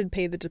one should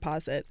pay the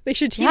deposit. They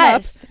should team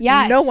Yes, up.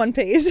 yes. No one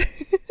pays.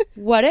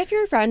 What if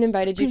your friend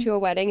invited you to a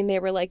wedding and they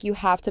were like, you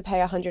have to pay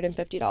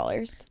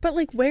 $150? But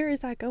like, where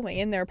is that going?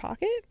 In their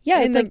pocket?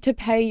 Yeah, it's like to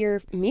pay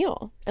your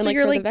meal and So like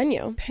you're, for like, the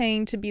venue.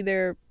 paying to be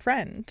their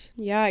friend.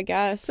 Yeah, I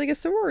guess. It's like a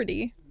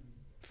sorority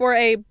for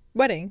a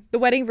wedding. The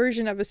wedding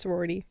version of a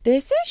sorority.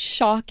 This is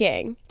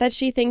shocking that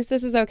she thinks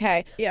this is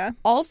okay. Yeah.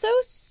 Also,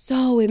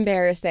 so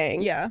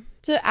embarrassing. Yeah.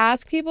 To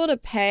ask people to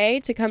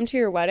pay to come to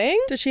your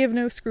wedding? Does she have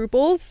no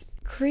scruples?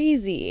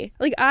 Crazy.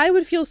 Like, I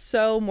would feel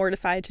so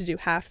mortified to do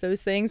half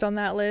those things on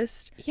that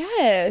list.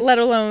 Yes. Let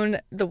alone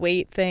the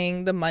weight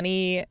thing, the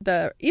money,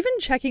 the even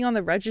checking on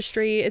the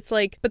registry. It's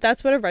like, but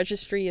that's what a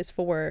registry is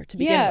for to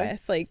begin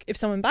with. Like, if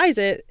someone buys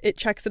it, it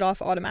checks it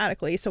off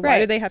automatically. So why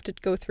do they have to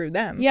go through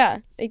them? Yeah,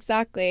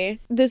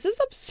 exactly. This is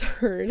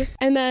absurd.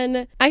 And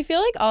then I feel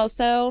like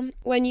also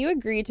when you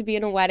agree to be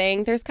in a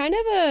wedding, there's kind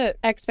of a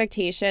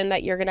expectation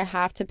that you're going to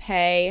have to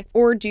pay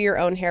or do your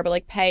own hair, but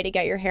like pay to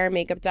get your hair and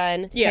makeup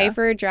done, pay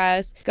for a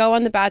dress, go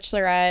on The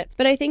Bachelorette.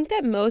 But I think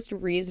that most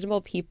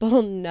reasonable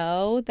people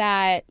know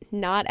that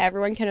not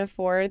everyone can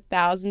afford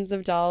thousands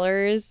of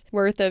dollars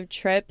worth of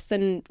trips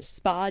and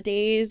spa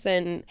days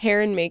and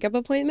hair and makeup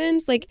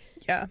appointments. Like,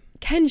 yeah.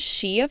 Can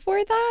she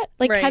afford that?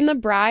 Like, can the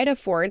bride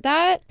afford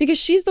that? Because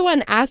she's the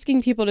one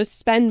asking people to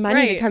spend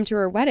money to come to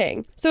her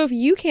wedding. So if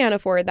you can't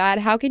afford that,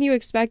 how can you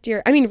expect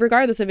I mean,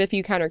 regardless of if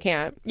you can or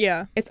can't.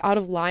 Yeah. It's out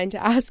of line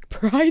to ask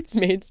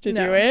bridesmaids to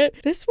do it.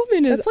 This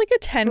woman is That's like a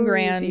 10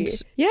 grand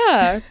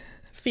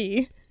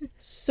fee.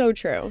 So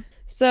true.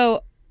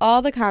 So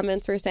all the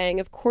comments were saying,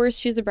 of course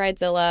she's a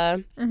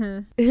bridezilla.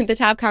 Mm-hmm. The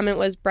top comment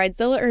was,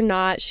 bridezilla or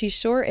not, she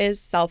sure is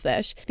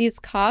selfish. These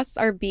costs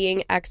are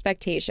being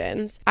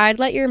expectations. I'd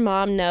let your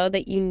mom know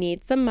that you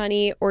need some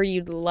money or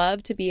you'd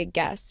love to be a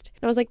guest.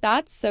 And I was like,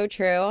 that's so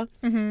true.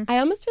 Mm-hmm. I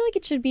almost feel like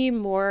it should be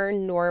more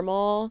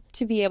normal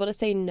to be able to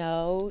say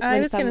no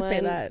when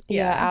someone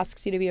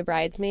asks you to be a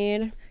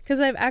bridesmaid.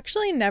 Because I've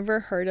actually never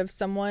heard of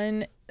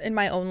someone in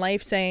my own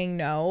life saying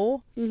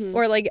no,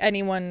 or like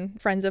anyone,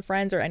 friends of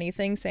friends or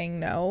anything saying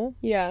no.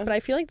 Yeah. But I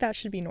feel like that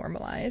should be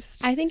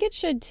normalized. I think it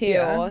should too.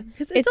 Yeah.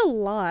 Because it's a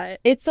lot.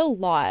 It's a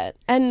lot.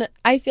 And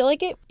I feel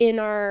like it in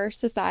our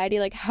society,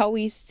 like how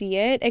we see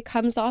it, it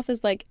comes off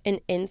as like an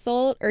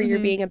insult or you're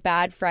being a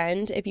bad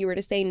friend if you were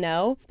to say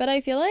no. But I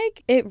feel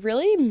like it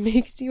really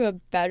makes you a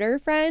better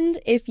friend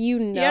if you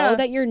know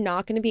that you're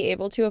not going to be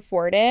able to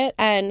afford it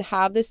and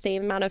have the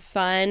same amount of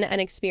fun and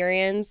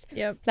experience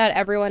that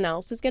everyone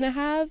else is going to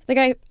have.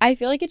 Like, I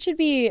feel like it should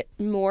be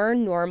more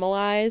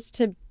normalized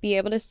to be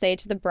able to say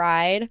to the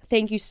bride,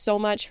 thank you so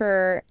much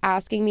for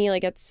asking me,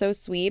 like, it's so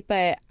sweet,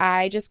 but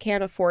I just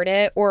can't afford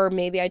it, or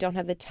maybe I don't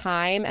have the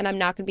time and I'm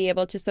not going to be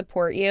able to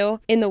support you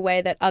in the way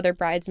that other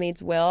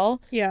bridesmaids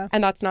will. Yeah.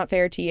 And that's not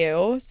fair to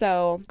you.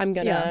 So I'm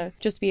going to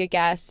just be a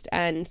guest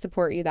and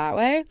support you that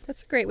way.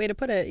 That's a great way to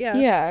put it. Yeah.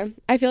 Yeah.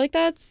 I feel like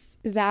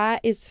that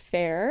is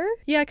fair.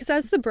 Yeah, because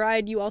as the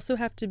bride, you also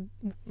have to,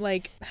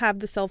 like, have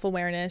the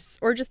self-awareness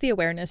or just the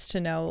awareness to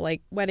know,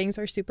 like, weddings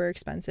are super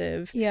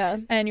expensive. Yeah.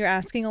 And you're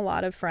asking a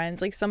lot of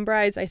friends. Like, some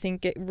brides, I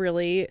think, get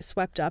really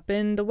swept up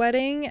in the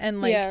wedding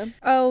and like,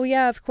 oh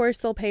yeah, of course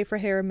they'll pay for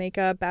hair and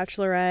makeup,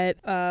 bachelorette,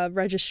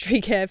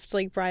 registry gift,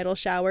 like bridal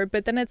shower,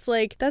 but then it's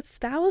like, that's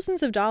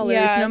thousands of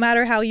dollars no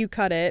matter how you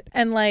cut it.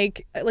 And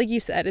like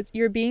you said,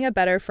 you're being a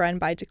better friend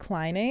by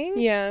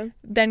declining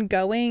than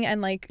going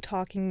and like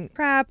talking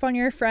crap on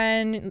your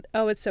friend.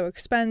 Oh, it's so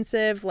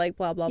expensive, like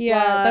blah blah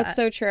blah. That's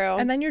so true.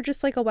 And then you're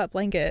just like a wet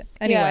blanket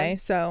anyway.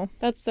 So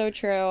that's so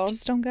true.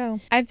 Just don't go.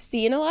 I've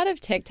seen a lot of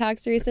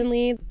TikToks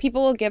recently.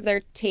 People will give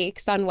their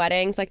takes on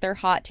weddings, like their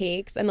hot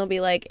takes, and they'll be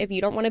like, if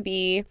you don't want to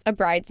be a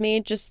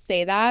bridesmaid, just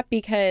say that,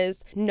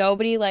 because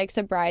nobody likes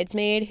a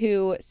bridesmaid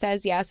who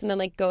says yes and then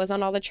like goes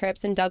on all the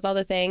trips and does all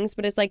the things,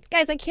 but it's like,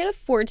 guys, I can't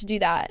afford to do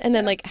that, and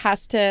then like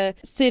has to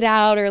sit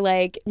out or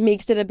like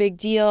makes it a big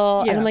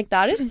deal. And I'm like,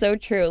 that is so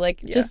true.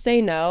 Like, just say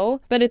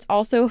no. But it's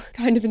also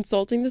kind of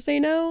insulting to say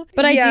no.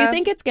 But I do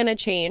think it's gonna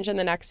change in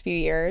the next few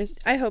years.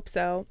 I hope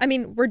so. I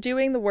mean, we're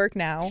doing the work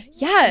now.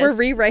 Yes. We're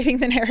rewriting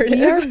the narrative.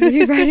 We are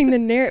rewriting the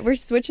narrative. We're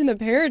switching the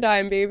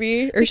paradigm,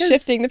 baby. Or because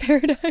shifting the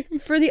paradigm.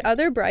 For the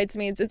other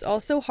bridesmaids, it's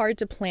also hard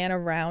to plan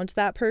around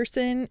that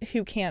person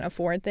who can't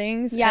afford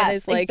things. Yes, and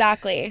is like,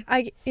 exactly.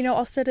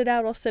 I'll sit it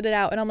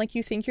out. And I'm like,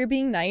 you think you're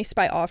being nice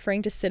by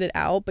offering to sit it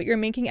out, but you're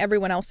making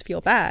everyone else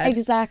feel bad.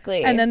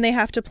 Exactly. And then they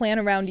have to plan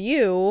around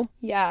you.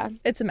 Yeah.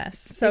 It's a mess.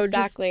 So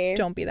just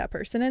don't be that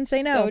person and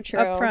say no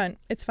up front.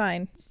 It's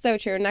fine. So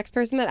true. Next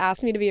person that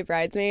asks me to be a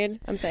bridesmaid,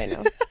 I'm saying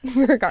no.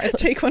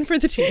 Regardless. Take one for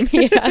the team.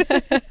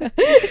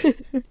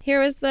 Here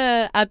was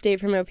the update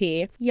from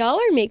OP. Y'all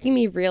are making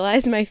me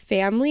realize my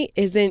family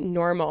isn't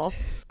normal.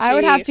 I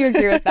would have to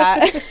agree with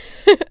that.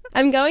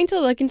 I'm going to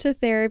look into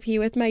therapy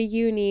with my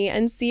uni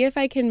and see if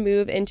I can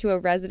move into a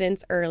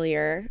residence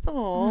earlier.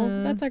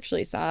 Oh, that's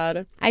actually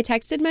sad. I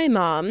texted my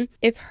mom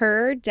if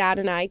her, dad,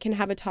 and I can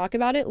have a talk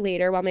about it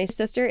later while my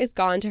sister is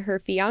gone to her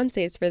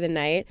fiance's for the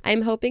night.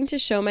 I'm hoping to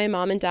show my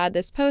mom and dad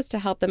this post to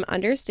help them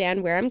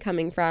understand where I'm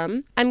coming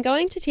from. I'm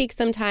going to take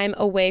some time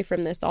away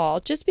from this all,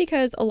 just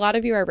because a lot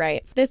of you are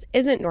right. This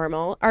isn't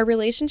normal. Our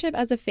relationship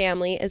as a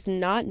family is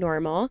not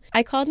normal.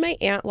 I called my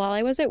aunt while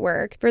I was at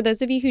work. For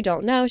those of you who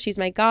don't know, she's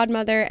my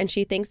godmother and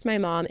she thinks my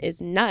mom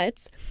is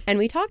nuts. And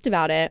we talked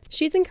about it.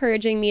 She's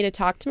encouraging me to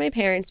talk to my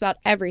parents about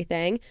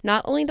everything,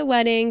 not only the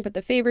wedding, but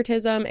the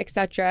favoritism,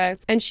 etc.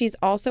 And she's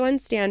also on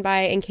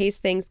standby in case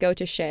things go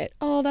to shit.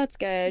 Oh, that's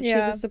good. Yeah.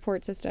 She has a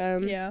support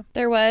system. Yeah.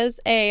 There was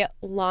a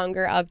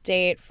longer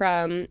update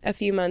from a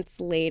few months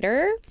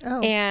later.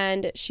 Oh.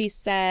 And she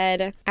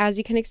said, as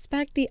you can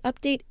expect, the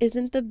update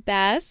isn't the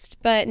best,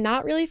 but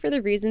not really for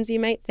the reasons you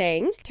might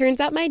think. Turns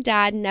out my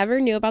dad never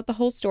knew about the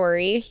whole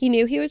story. He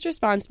knew he was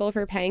responsible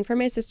for paying for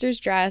my sister's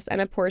dress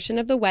and a portion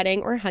of the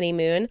wedding or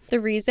honeymoon. The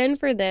reason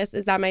for this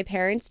is that my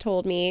parents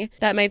told me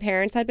that my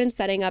parents had been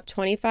setting up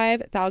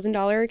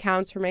 $25,000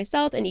 accounts for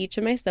myself and each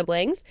of my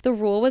siblings. The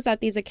rule was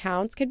that these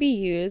accounts could be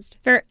used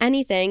for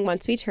anything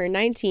once we turned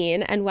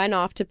 19 and went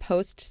off to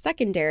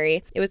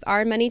post-secondary. It was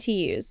our money to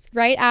use.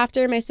 Right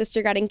after my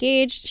sister got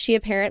engaged, she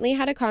apparently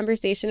had a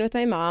conversation with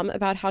my mom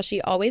about how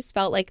she always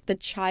felt like the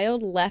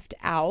child left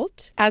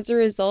out. As a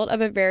result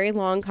of a very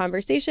long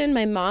conversation,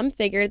 my mom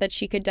figured that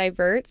she could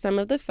divert some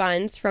of the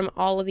funds from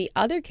all of the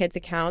other kids'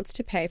 accounts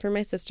to pay for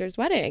my sister's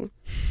wedding.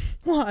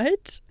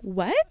 What?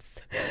 What?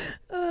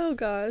 Oh,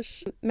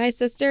 gosh. My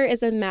sister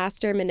is a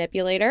master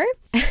manipulator.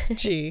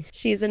 Gee.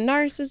 She's a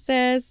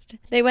narcissist.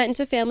 They went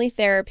into family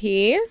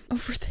therapy.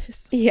 Over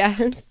this.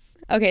 Yes.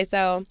 Okay,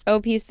 so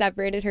OP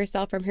separated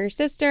herself from her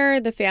sister.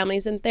 The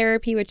family's in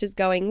therapy, which is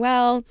going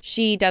well.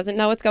 She doesn't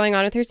know what's going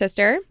on with her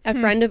sister. A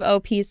friend of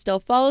OP's still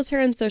follows her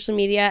on social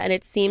media, and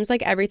it seems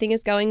like everything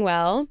is going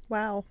well.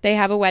 Wow. They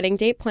have a wedding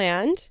date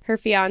planned. Her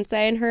fiance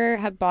and her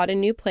have bought a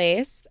new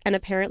place, and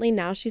apparently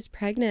now she's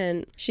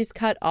pregnant. She's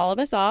cut all of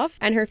us off,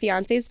 and her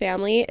fiance's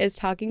family is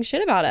talking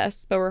shit about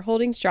us, but we're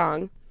holding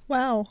strong.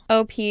 Wow.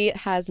 OP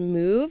has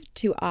moved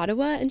to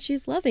Ottawa and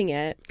she's loving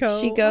it.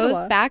 She goes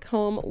Ottawa. back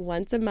home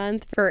once a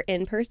month for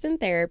in-person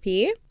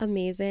therapy.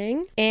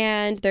 Amazing.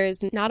 And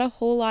there's not a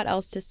whole lot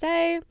else to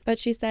say, but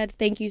she said,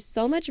 "Thank you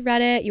so much,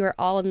 Reddit. You are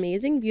all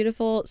amazing,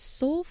 beautiful,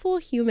 soulful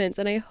humans,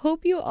 and I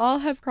hope you all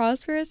have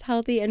prosperous,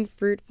 healthy, and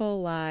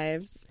fruitful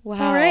lives."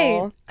 Wow. All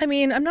right. I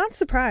mean, I'm not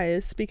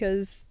surprised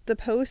because the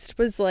post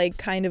was like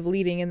kind of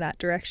leading in that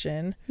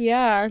direction.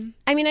 Yeah.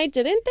 I mean, I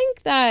didn't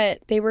think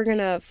that they were going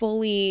to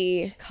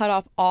fully cut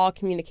off all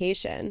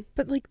communication.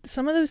 But like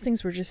some of those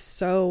things were just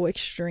so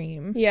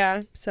extreme.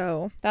 Yeah.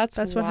 So That's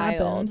what wild.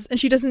 happens. And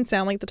she doesn't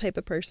sound like the type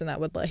of person that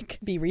would like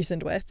be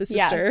reasoned with, the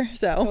sister. Yes,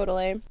 So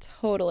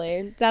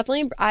Totally.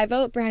 Definitely, I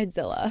vote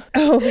Bridezilla.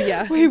 Oh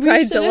yeah.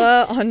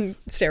 Bridezilla on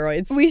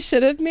steroids. We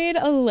should have made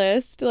a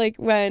list, like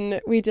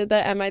when we did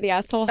the Am I the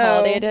Asshole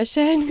holiday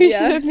edition. We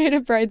should have made a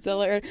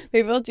Bridezilla.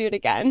 Maybe we'll do it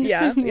again.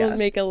 Yeah. We'll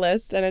make a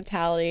list and a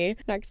tally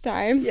next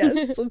time.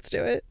 Yes, let's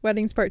do it.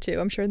 Weddings part 2.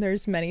 I'm sure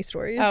there's many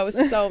stories. Oh,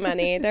 so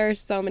many. There are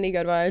so many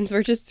good ones.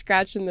 We're just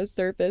scratching the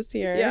surface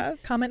here. Yeah.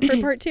 Comment for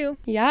part 2.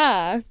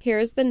 Yeah.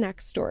 Here's the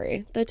next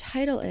story. The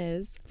title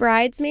is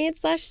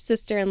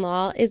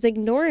Bridesmaid/Sister-in-Law is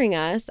ignoring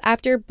us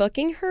after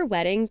booking her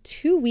wedding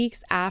 2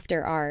 weeks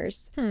after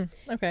ours.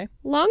 Okay.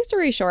 Long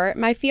story short,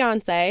 my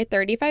fiance,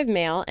 35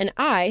 male, and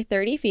I,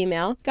 30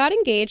 female, got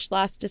engaged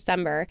last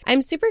December.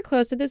 I'm super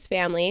close with his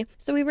family,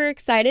 so we were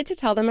excited to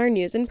tell them our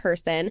news in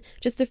person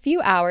just a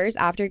few hours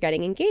after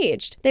getting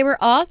engaged. They were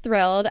all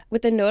thrilled,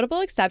 with the notable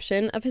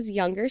exception of his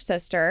younger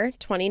sister,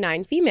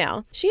 29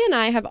 female. She and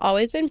I have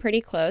always been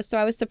pretty close, so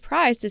I was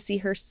surprised to see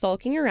her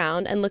sulking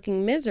around and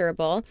looking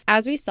miserable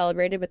as we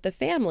celebrated with the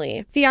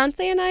family.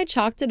 Fiance and I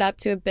chalked it up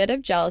to a bit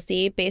of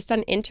jealousy based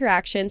on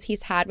interactions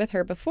he's had with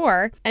her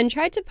before and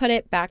tried to put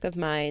it back of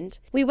mind.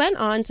 We went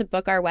on to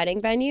book our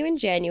wedding venue in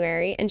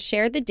January and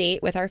shared the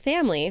date with our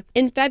family.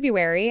 In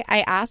February,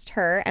 I asked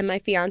her and my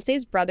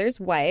fiance's brother's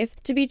wife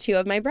to be 2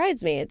 of my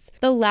bridesmaids.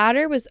 The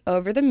latter was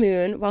over the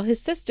moon, while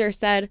his sister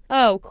said,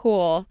 "Oh,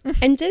 cool,"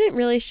 and didn't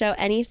really show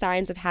any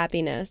signs of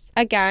happiness.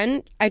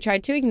 Again, I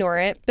tried to ignore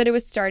it, but it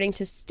was starting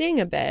to sting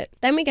a bit.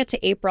 Then we get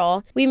to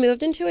April. We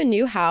moved into a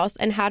new house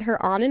and had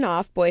her on and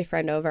off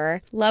boyfriend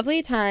over.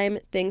 Lovely time,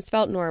 things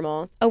felt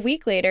normal. A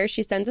week later,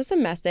 she sends us a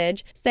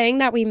message saying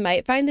that we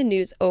might find the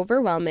news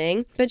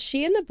overwhelming, but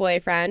she and the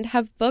boyfriend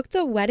have booked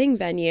a wedding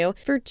venue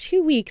for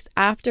 2 weeks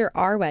after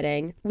our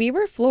wedding. We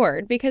were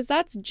floored because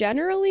that's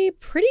generally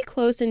pretty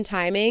close in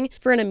timing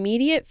for an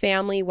immediate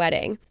family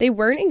wedding. They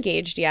weren't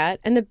engaged yet,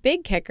 and the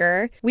big kicker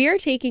shocker, we are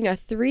taking a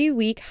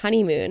 3-week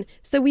honeymoon,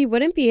 so we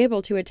wouldn't be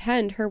able to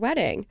attend her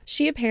wedding.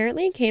 She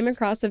apparently came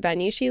across a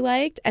venue she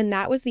liked, and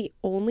that was the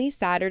only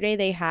Saturday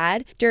they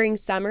had during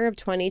summer of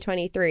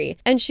 2023.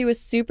 And she was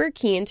super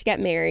keen to get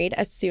married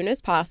as soon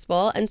as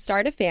possible and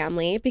start a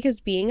family because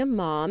being a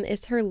mom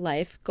is her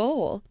life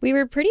goal. We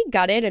were pretty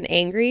gutted and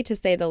angry, to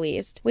say the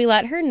least. We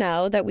let her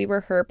know that we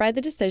were hurt by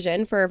the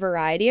decision for a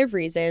variety of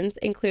reasons,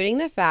 including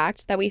the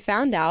fact that we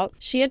found out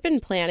she had been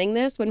planning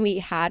this when we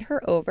had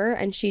her over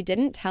and she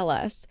didn't tell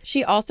us.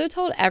 She also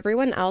told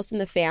everyone else in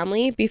the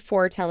family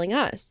before telling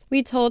us.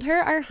 We told her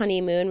our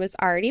honeymoon was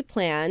already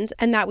planned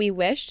and that we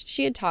wished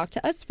she had talked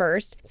to us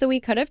first so we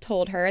could have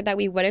told her that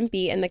we wouldn't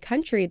be in the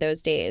country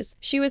those days.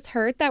 She was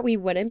hurt that we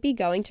wouldn't be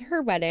going to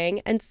her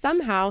wedding, and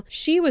somehow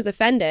she was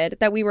offended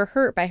that we were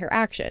hurt by her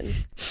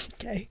actions.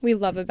 Okay. We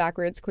love a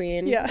backwards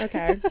queen. Yeah.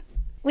 Okay.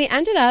 We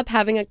ended up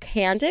having a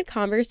candid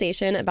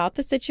conversation about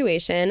the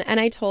situation, and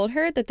I told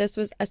her that this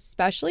was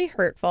especially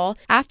hurtful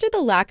after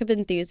the lack of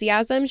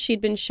enthusiasm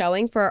she'd been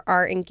showing for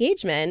our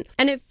engagement,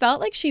 and it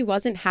felt like she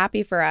wasn't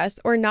happy for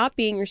us or not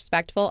being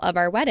respectful of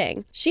our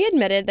wedding. She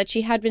admitted that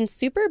she had been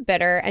super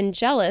bitter and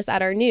jealous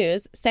at our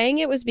news, saying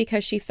it was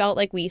because she felt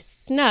like we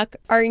snuck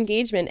our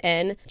engagement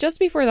in just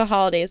before the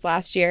holidays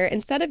last year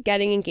instead of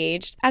getting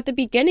engaged at the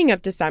beginning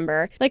of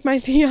December, like my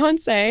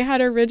fiance had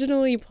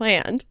originally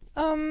planned.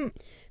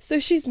 So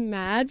she's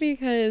mad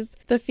because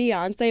the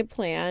fiance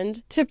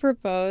planned to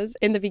propose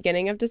in the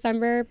beginning of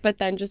December, but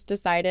then just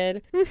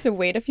decided to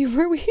wait a few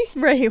more weeks.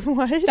 Right,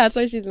 what? That's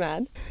why she's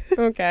mad.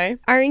 Okay.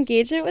 Our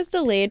engagement was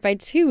delayed by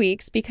 2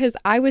 weeks because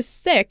I was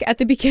sick at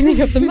the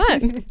beginning of the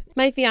month.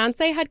 My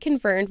fiance had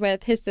confirmed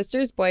with his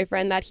sister's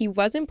boyfriend that he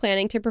wasn't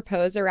planning to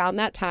propose around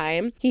that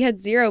time. He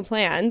had zero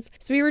plans,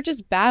 so we were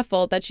just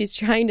baffled that she's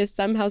trying to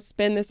somehow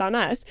spin this on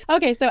us.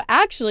 Okay, so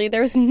actually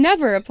there was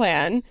never a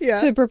plan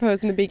to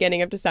propose in the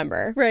beginning of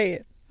December.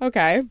 Right.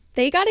 Okay.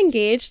 They got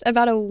engaged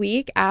about a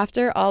week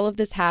after all of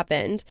this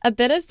happened. A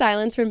bit of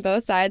silence from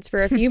both sides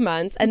for a few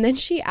months, and then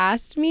she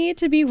asked me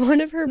to be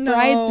one of her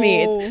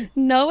bridesmaids,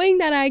 knowing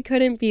that I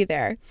couldn't be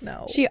there.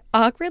 No. She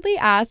awkwardly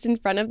asked in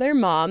front of their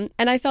mom,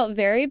 and I felt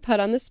very put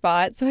on the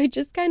spot, so I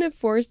just kind of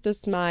forced a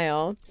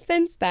smile.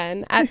 Since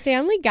then, at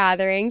family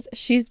gatherings,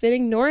 she's been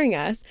ignoring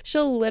us.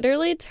 She'll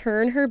literally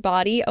turn her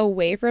body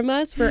away from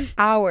us for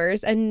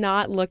hours and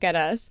not look at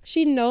us.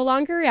 She no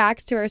longer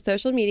reacts to our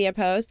social media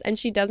posts, and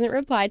she doesn't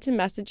reply to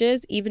messages,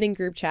 even in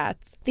group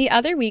chats. The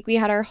other week, we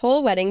had our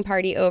whole wedding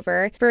party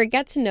over for a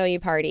get-to-know-you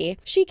party.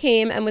 She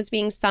came and was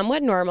being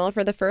somewhat normal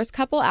for the first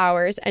couple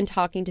hours and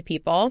talking to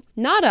people.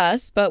 Not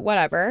us, but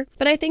whatever.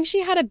 But I think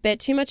she had a bit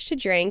too much to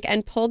drink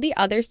and pulled the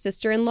other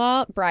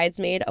sister-in-law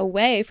bridesmaid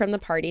away from the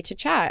party to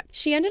chat.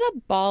 She ended up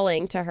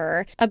bawling to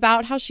her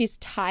about how she's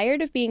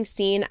tired of being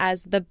seen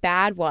as the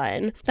bad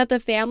one, that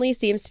the family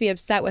seems to be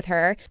upset with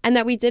her, and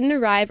that we didn't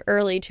arrive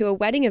early to a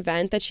wedding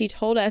event that she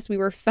told us we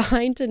were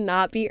fine to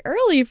not be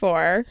early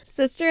for.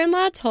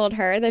 Sister-in-law told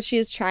her that she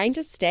is trying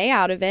to stay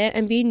out of it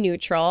and be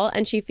neutral,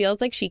 and she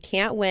feels like she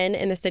can't win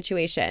in the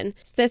situation.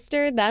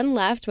 Sister then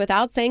left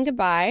without saying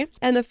goodbye,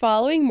 and the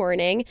following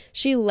morning,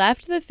 she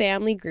left the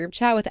family group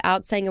chat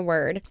without saying a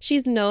word.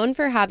 She's known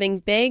for having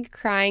big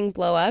crying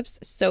blow-ups,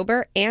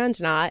 sober and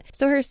not,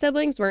 so her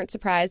siblings weren't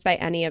surprised by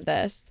any of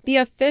this. The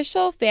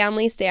official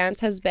family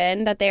stance has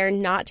been that they are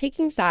not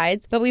taking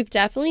sides, but we've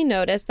definitely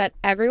noticed that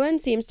everyone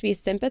seems to be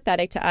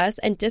sympathetic to us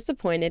and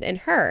disappointed in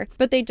her,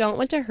 but they don't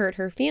want to hurt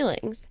her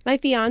feelings. My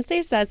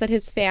fiance says that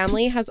his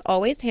family has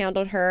always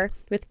handled her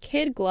with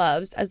kid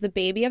gloves as the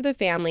baby of the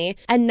family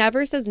and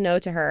never says no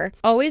to her,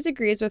 always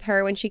agrees with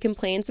her when she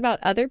complains about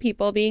other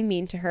people being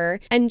mean to her,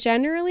 and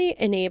generally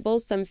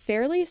enables some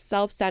fairly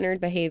self-centered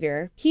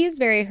behavior. He's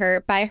very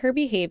hurt by her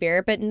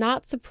behavior, but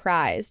not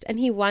surprised, and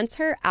he wants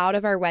her out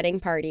of our wedding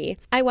party.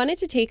 I wanted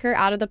to take her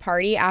out of the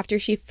party after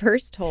she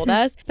first told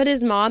us, but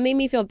his mom made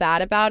me feel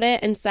bad about it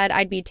and said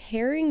I'd be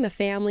tearing the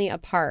family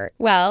apart.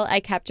 Well, I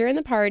kept her in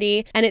the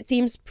party, and it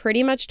seems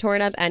pretty much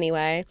torn up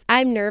anyway.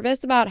 I'm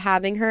nervous about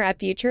having her at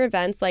future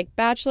events like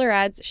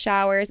bachelorettes,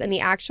 showers, and the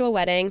actual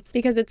wedding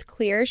because it's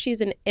clear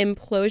she's an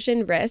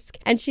implosion risk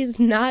and she's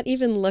not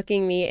even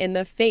looking me in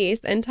the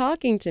face and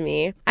talking to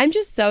me. I'm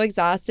just so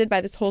exhausted by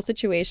this whole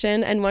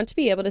situation and want to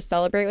be able to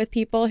celebrate with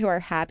people who are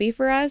happy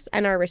for us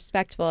and are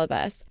respectful of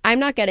us. I'm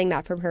not getting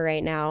that from her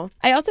right now.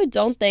 I also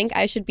don't think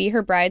I should be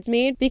her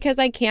bridesmaid because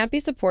I can't be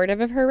supportive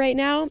of her right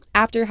now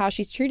after how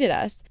she's treated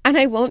us, and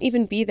I won't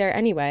even be there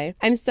anyway.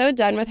 I'm so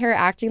done with her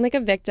acting like a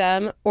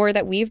victim or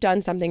that we've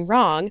done something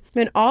wrong,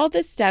 and all of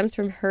this stems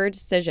from her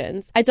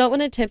decisions. I don't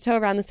want to tiptoe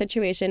around the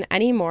situation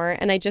anymore,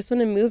 and I just want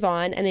to move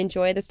on and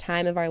enjoy this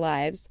time of our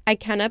lives. I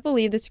cannot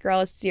believe this girl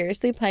is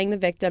seriously playing the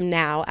victim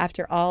now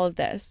after all of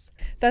this.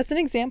 That's an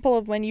example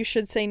of when you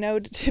should say no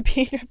to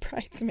being a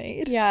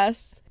bridesmaid.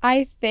 Yes.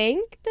 I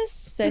think the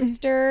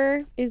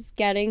sister is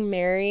getting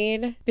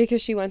married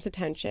because she wants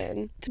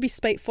attention. To be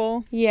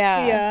spiteful.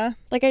 Yeah. Yeah.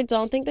 Like, I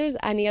don't think there's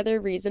any other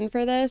reason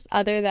for this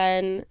other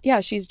than,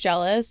 yeah, she's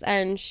jealous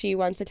and she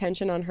wants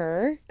attention on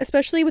her.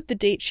 Especially with the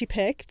date she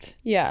picked.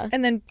 Yeah.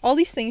 And then all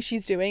these things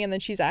she's doing, and then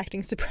she's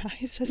acting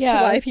surprised as to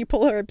why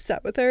people are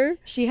upset with her.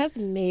 She has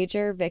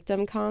major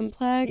victim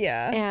complex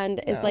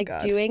and is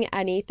doing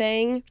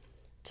anything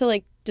to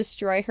like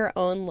destroy her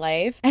own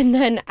life and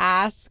then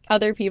ask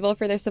other people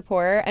for their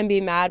support and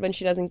be mad when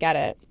she doesn't get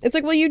it. It's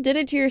like, well, you did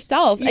it to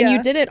yourself and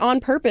you did it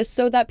on purpose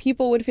so that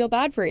people would feel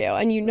bad for you,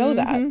 and you know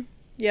that.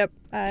 Yep.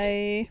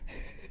 I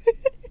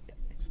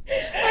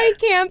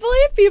can't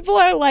believe people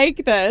are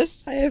like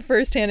this. I have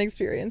firsthand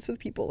experience with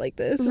people like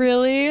this.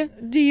 Really?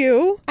 Do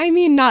you? I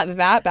mean, not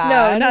that bad.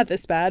 No, not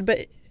this bad,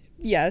 but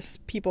yes,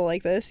 people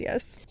like this,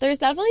 yes. There's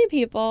definitely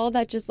people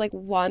that just like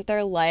want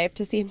their life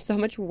to seem so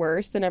much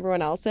worse than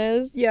everyone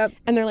else's. Yep.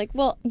 And they're like,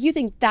 well, you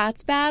think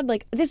that's bad?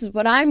 Like, this is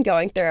what I'm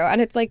going through. And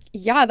it's like,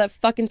 yeah, that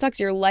fucking sucks.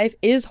 Your life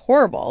is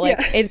horrible. Like,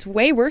 it's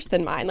way worse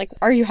than mine. Like,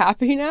 are you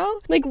happy now?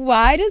 Like,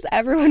 why does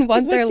everyone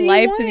want their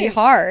life to be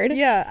hard?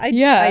 Yeah,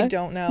 I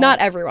don't know. Not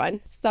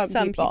everyone. Some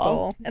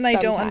people. And I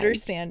don't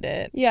understand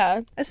it.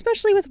 Yeah.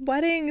 Especially with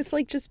weddings.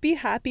 Like, just be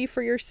happy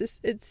for your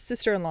it's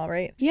sister-in-law,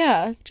 right?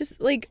 Yeah. Just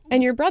like...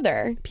 And your brother.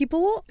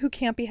 People who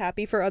can't be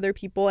happy for other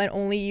people and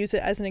only use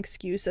it as an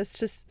excuse as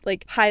just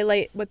like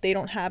highlight what they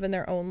don't have in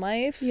their own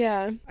life.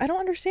 Yeah. I don't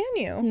understand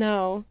you.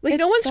 No. Like,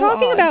 no one's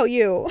talking about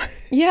you.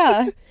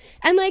 Yeah.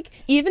 And like,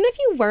 even if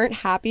you weren't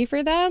happy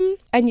for them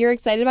and you're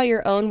excited about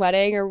your own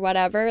wedding or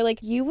whatever,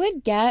 like, you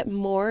would get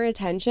more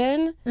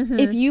attention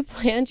if you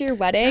planned your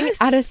wedding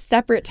at a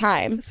separate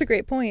time. That's a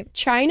great point.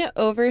 Trying to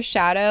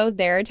overshadow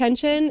their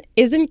attention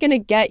isn't going to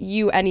get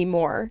you any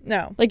more.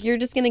 No. Like, you're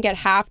just going to get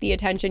half the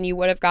attention you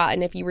would have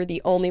gotten if you were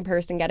the only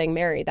person getting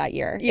married that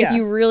year. Yeah. If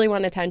you really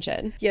want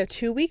attention. Yeah,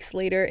 2 weeks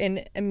later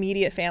in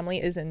immediate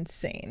family is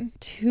insane.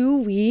 2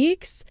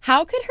 weeks?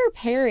 How could her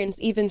parents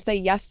even say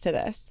yes to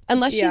this?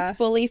 Unless she's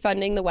fully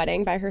funding the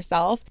wedding by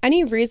herself.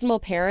 Any reasonable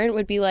parent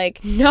would be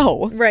like,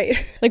 no. Right.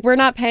 Like, we're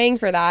not paying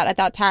for that at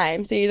that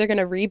time. So you're either going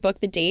to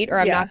rebook the date or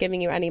I'm not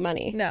giving you any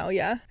money. No,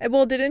 yeah.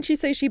 Well, didn't she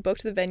say she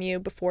booked the venue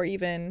before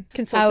even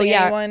consulting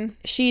anyone?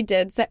 She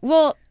did say,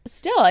 well,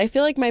 still, I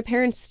feel like my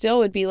parents still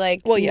would be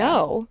like, well,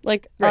 no,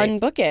 like,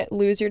 unbook it,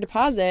 lose your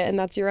deposit, and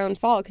that's your own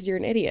fault because you're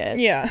an idiot.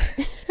 Yeah.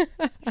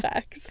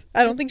 Facts.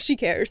 I don't think she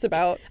cares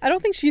about, I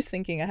don't think she's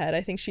thinking ahead.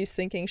 I think she's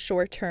thinking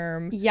short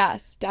term.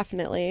 Yes,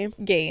 definitely.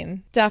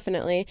 Gain.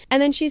 Definitely.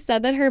 And then she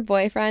said that her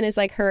boyfriend is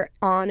like her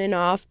on and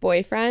off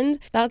boyfriend.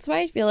 That's why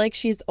I feel like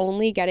she's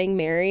only getting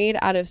married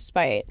out of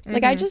spite.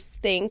 Like, I just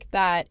think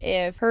that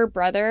if her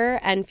brother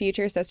and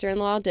future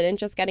sister-in-law didn't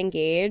just get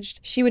engaged,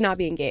 she would not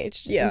be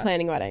engaged in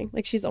planning a wedding.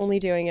 Like, she's only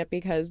doing it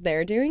because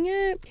they're doing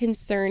it.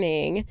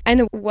 Concerning.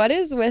 And what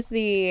is with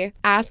the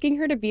asking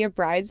her to be a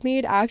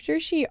bridesmaid after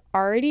she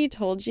already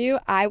told you,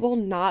 I will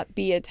not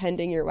be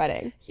attending your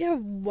wedding? Yeah,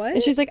 what?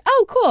 And she's like,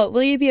 oh, cool.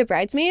 Will you be a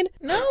bridesmaid?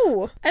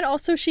 No. And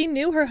also, she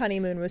knew her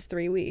honeymoon was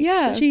 3 weeks.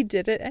 Yeah. And she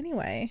did it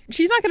anyway.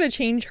 She's not going to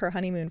change her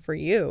honeymoon for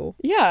you.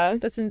 Yeah.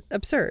 That's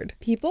absurd.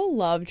 People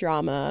love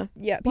drama.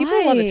 Yeah.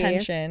 People love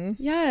attention.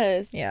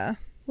 Yes. Yeah.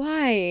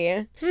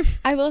 Why?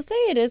 I will say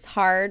it is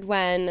hard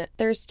when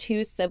there's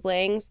two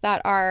siblings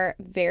that are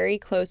very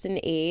close in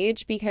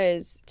age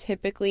because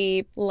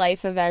typically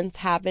life events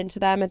happen to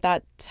them at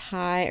that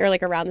time or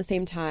like around the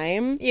same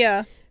time.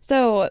 Yeah.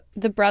 So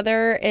the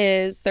brother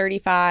is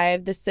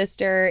 35, the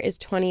sister is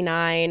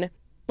 29.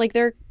 Like,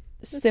 they're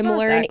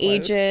similar in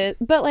ages,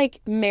 but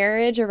like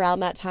marriage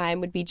around that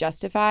time would be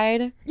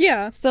justified.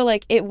 Yeah. So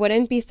like it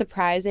wouldn't be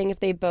surprising if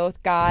they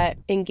both got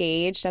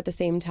engaged at the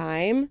same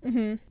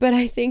time. But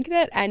I think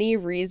that any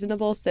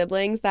reasonable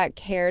siblings that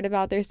cared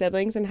about their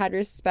siblings and had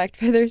respect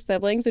for their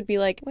siblings would be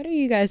like, what are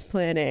you guys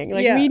planning?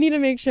 Like, we need to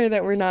make sure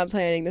that we're not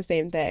planning the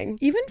same thing.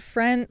 Even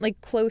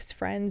close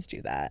friends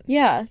do that.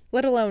 Yeah.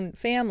 Let alone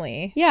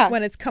family. Yeah.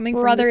 When it's coming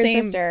brother from the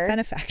same sister.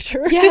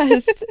 Benefactor.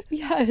 Yes.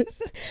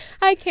 Yes.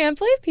 I can't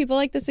believe people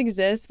like this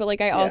exist, but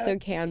like I also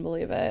can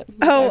believe it.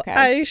 Oh, okay.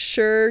 I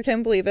sure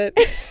can believe it.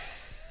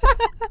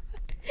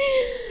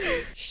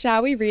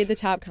 Shall we read the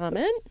top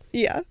comment?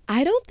 Yeah.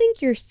 I don't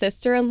think your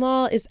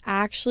sister-in-law is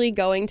actually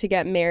going to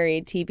get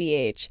married,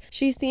 TBH.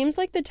 She seems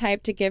like the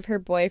type to give her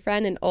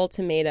boyfriend an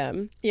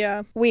ultimatum.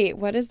 Yeah. Wait,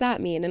 what does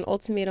that mean? An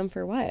ultimatum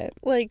for what?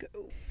 Like,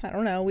 I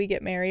don't know, we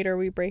get married or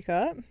we break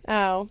up.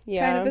 Oh,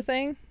 yeah. Kind of a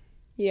thing.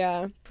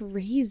 Yeah.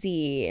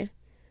 Crazy.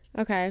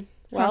 Okay.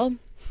 Well,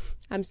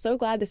 I'm so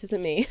glad this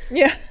isn't me.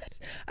 Yeah.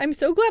 I'm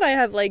so glad I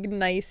have like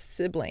nice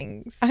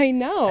siblings. I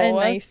know. And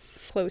nice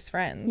close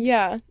friends.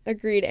 Yeah,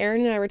 agreed.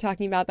 Aaron and I were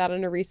talking about that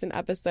in a recent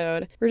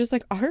episode. We're just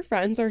like, our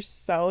friends are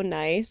so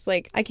nice.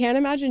 Like, I can't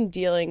imagine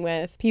dealing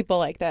with people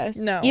like this.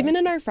 No. Even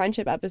in our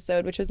friendship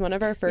episode, which was one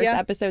of our first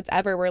episodes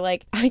ever, we're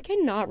like, I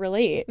cannot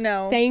relate.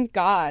 No. Thank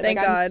God. Thank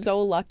God. I'm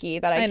so lucky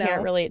that I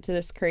can't relate to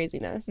this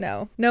craziness.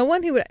 No. No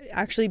one who would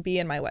actually be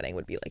in my wedding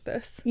would be like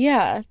this.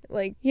 Yeah.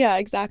 Like. Yeah,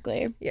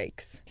 exactly.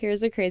 Yikes.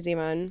 Here's a crazy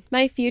one.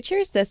 My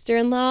future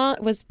sister-in-law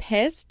was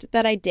pissed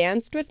that I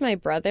danced with my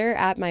brother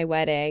at my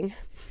wedding.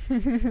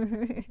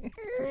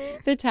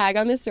 The tag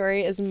on the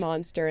story is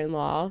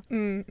monster-in-law.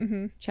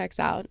 Mm-hmm. Checks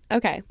out.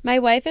 Okay. My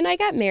wife and I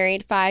got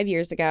married 5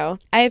 years ago.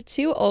 I have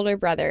 2 older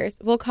brothers.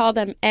 We'll call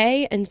them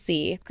A and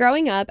C.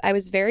 Growing up, I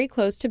was very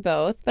close to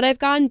both, but I've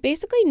gone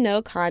basically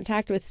no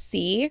contact with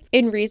C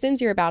in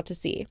reasons you're about to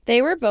see.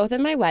 They were both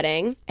at my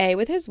wedding, A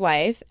with his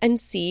wife and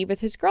C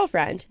with his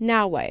girlfriend,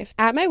 now wife.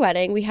 At my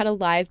wedding, we had a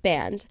live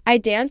band. I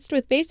danced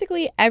with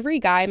basically every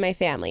guy in my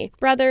family.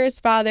 Brothers,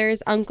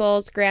 fathers,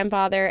 uncles,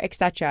 grandfather,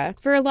 etc.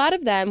 For a lot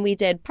of them, we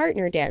did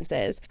partner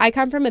dances. I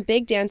come from a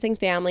big dancing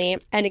family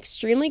and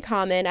extremely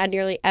common at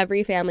nearly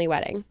every family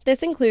wedding.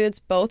 This includes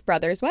both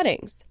brothers'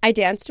 weddings. I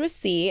danced with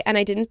C and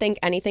I didn't think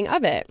anything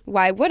of it.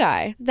 Why would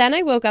I? Then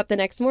I woke up the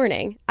next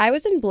morning. I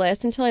was in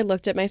bliss until I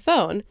looked at my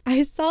phone.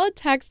 I saw a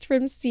text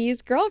from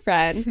C's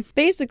girlfriend.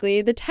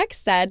 Basically, the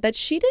text said that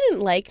she didn't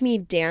like me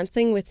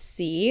dancing with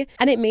C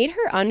and it made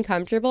her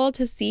uncomfortable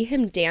to see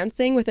him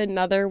dancing with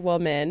another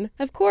woman.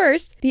 Of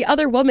course, the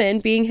other woman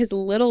being his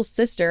little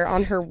sister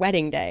on her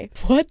wedding day.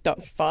 What the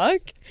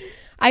fuck?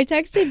 I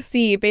texted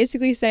C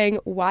basically saying,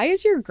 why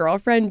is your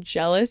girlfriend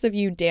jealous of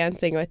you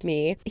dancing with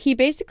me? He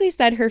basically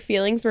said her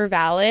feelings were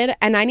valid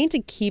and I need to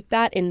keep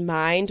that in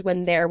mind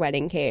when their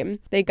wedding came.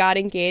 They got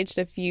engaged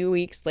a few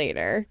weeks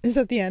later. Is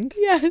that the end?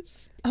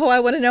 Yes. Oh,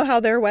 I want to know how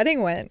their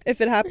wedding went, if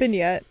it happened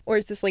yet. Or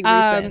is this like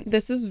recent?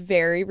 This is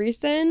very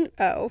recent.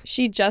 Oh.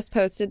 She just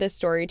posted this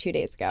story 2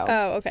 days ago.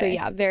 Oh, okay. So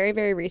yeah, very,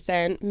 very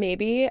recent.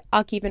 Maybe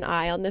I'll keep an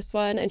eye on this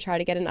one and try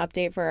to get an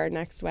update for our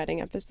next wedding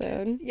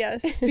episode.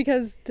 Yes,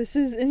 because this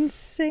is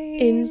insane.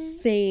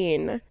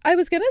 Insane. I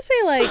was going to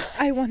say, like,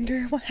 I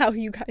wonder how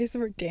you guys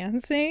were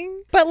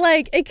dancing. But,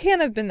 like, it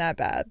can't have been that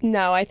bad.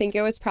 No, I think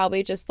it was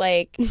probably just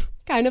like...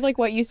 kind of like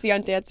what you see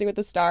on Dancing with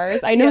the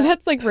Stars. I know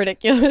that's like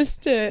ridiculous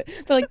but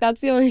like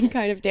that's the only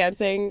kind of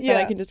dancing that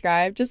I can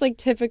describe. Just like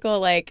typical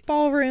like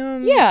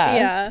ballroom.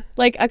 Yeah.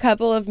 Like a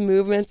couple of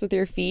movements with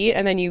your feet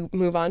and then you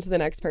move on to the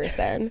next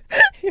person.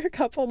 Your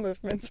couple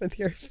movements with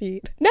your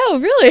feet. No,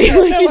 really.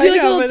 Like no, you do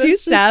like a little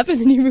 2-step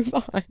and then you move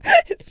on.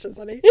 It's just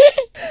funny.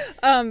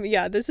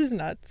 Yeah, this is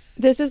nuts.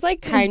 This is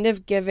like kind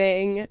of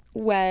giving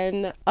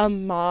when a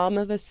mom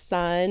of a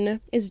son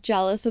is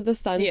jealous of the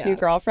son's new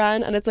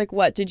girlfriend and it's like,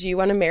 what, did you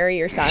want to marry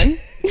your son?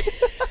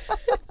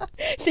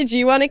 Did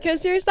you want to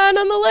kiss your son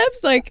on the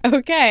lips? Like,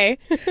 okay.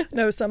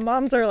 No, some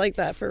moms are like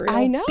that for real.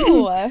 I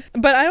know.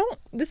 But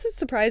this is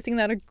surprising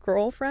that a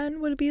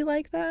girlfriend would be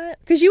like that.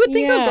 Because you would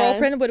think a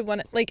girlfriend would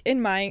want, like,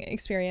 in my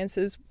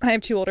experiences, I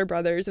have 2 older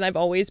brothers and I've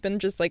always been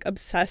just like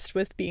obsessed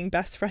with being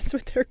best friends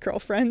with their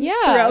girlfriends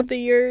throughout the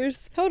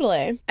years.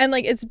 Totally. And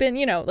like, it's been,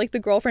 like the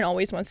girlfriend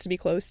always wants to be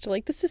close to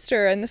like the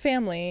sister and the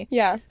family.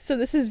 Yeah. So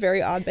this is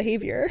very odd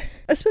behavior.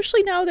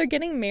 Especially now they're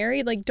getting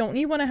married. Like, don't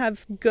you want to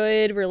have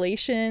good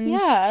relations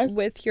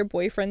with your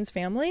boyfriend's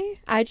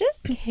family? I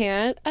just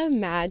can't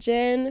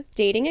imagine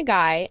dating a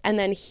guy and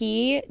then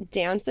he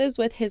dances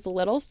with his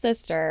little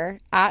sister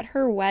at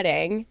her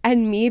wedding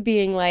and me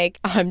being like,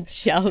 I'm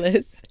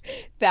jealous.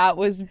 That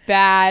was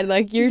bad.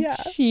 Like, you're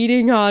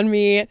cheating on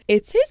me.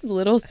 It's his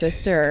little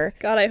sister.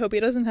 God, I hope he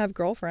doesn't have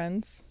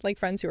girlfriends. Like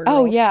friends who are girls.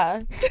 Oh,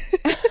 yeah.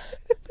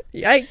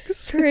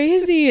 Yikes.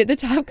 Crazy. The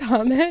top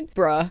comment,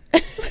 bruh.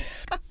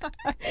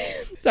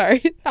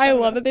 Sorry. I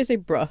love that they say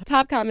bruh.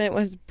 Top comment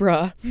was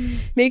bruh.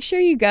 Make sure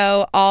you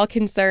go all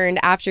concerned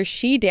after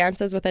she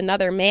dances with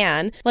another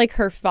man, like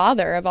her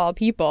father of all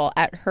people,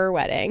 at her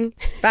wedding.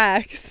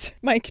 Facts.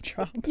 Mic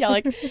drop. Yeah,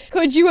 like,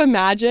 could you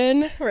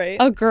imagine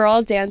a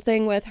girl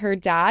dancing with her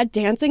dad,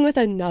 dancing with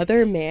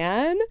another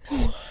man?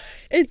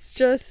 It's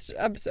just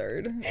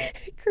absurd.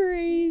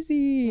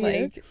 Crazy.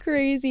 Like,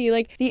 crazy.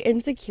 Like, the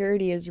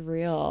insecurity is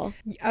real.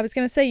 I was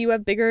going to say, you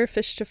have bigger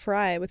fish to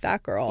fry with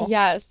that girl.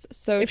 Yes,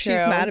 so if true.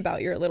 She's mad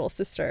about your little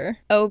sister.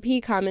 OP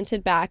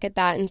commented back at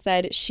that and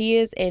said she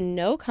is in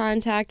no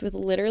contact with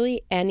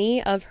literally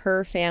any of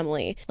her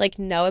family. Like,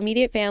 no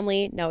immediate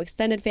family, no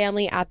extended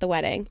family at the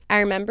wedding. I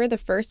remember the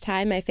first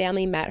time my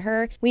family met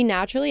her, we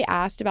naturally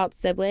asked about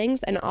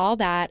siblings and all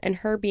that, and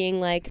her being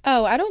like,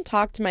 oh, I don't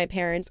talk to my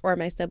parents or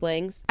my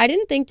siblings. I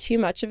didn't think too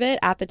much of it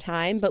at the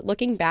time, but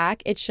looking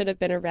back, it should have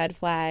been a red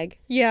flag.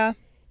 Yeah.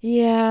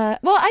 Yeah.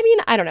 Well, I mean,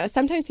 I don't know.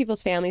 Sometimes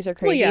people's families are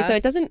crazy, so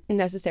it doesn't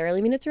necessarily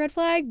mean it's a red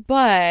flag,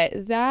 but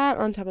that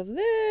on top of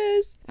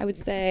this, I would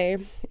say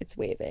it's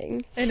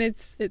waving. And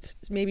it's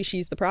maybe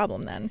she's the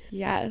problem then.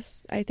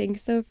 Yes, I think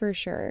so for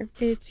sure.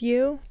 It's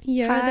you?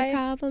 You're the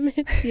problem.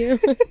 It's you.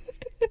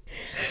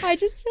 I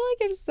just feel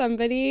like if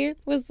somebody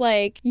was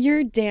like,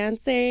 you're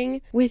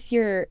dancing with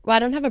your, well, I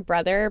don't have a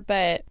brother,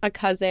 but a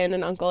cousin,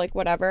 an uncle, like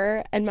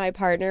whatever, and my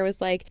partner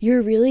was like,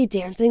 you're really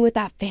dancing with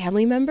that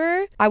family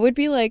member? I would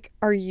be like,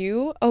 are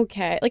you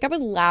okay? Like, I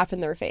would laugh in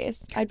their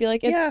face. I'd be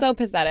like, it's so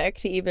pathetic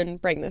to even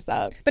bring this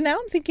up. But now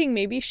I'm thinking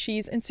maybe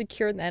she's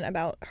insecure then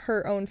about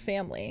her own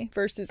family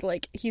versus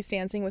like he's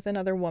dancing with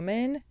another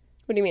woman.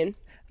 What do you mean?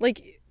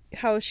 Like,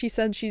 how she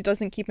said she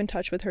doesn't keep in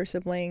touch with her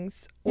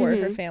siblings or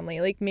her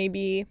family. Like,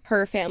 maybe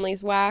her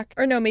family's whack.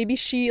 Or no, maybe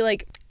she,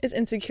 like, is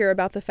insecure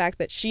about the fact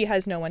that she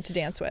has no one to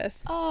dance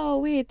with. Oh,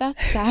 wait,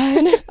 that's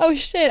sad. Oh,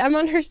 shit, I'm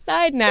on her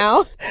side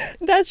now.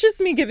 That's just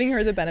me giving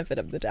her the benefit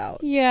of the doubt.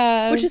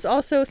 Yeah. Which is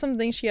also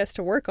something she has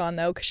to work on,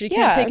 though, because she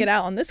can't take it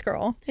out on this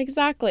girl.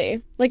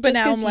 Exactly. Like, But just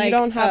now because I'm you like,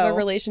 don't have a oh.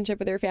 relationship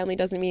with your family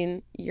doesn't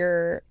mean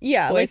your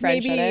Yeah, like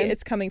boyfriend maybe shouldn't.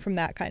 it's coming from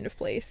that kind of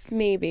place.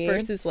 Maybe.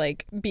 Versus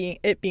like being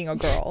a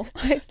girl.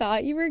 I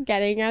thought you were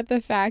getting at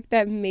the fact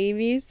that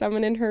maybe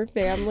someone in her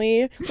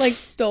family like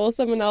stole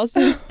someone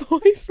else's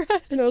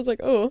boyfriend. And I was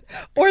like, oh.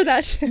 Or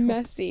that.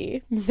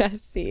 Messy.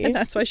 And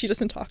that's why she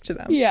doesn't talk to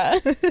them. Yeah.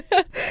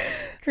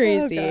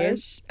 Crazy. Oh,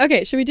 gosh.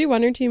 Okay, should we do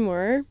one or two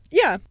more?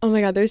 Yeah. Oh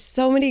my god, there's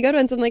so many good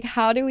ones. I'm like,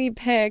 how do we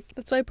pick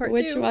That's why part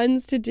which 2.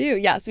 ones to do?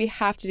 Yes, we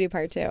have to do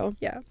part 2.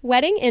 Yeah.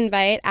 Wedding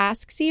invite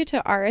asks you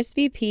to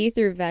RSVP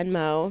through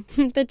Venmo.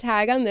 The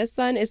tag on this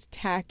one is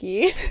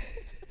tacky.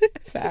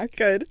 Facts.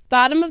 Good.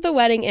 Bottom of the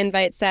wedding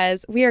invite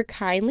says, we are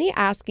kindly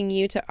asking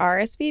you to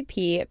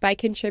RSVP by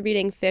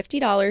contributing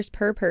 $50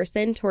 per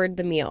person toward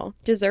the meal.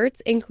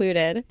 Desserts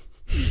included.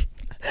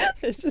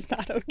 This is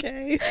not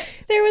okay.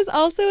 There was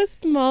also a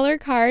smaller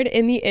card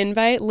in the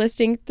invite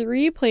listing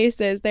 3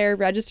 places they are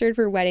registered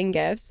for wedding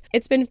gifts.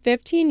 It's been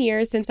 15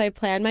 years since I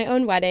planned my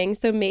own wedding,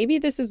 so maybe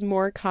this is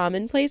more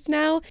commonplace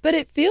now, but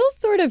it feels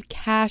sort of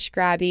cash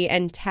grabby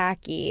and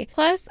tacky.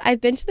 Plus,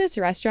 I've been to this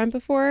restaurant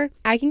before.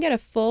 I can get a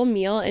full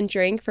meal and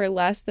drink for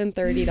less than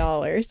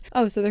 $30.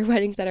 Oh, so their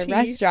wedding's at a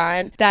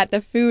restaurant that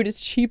the food is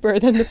cheaper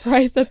than the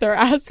price that they're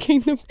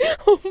asking them.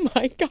 Oh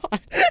my God.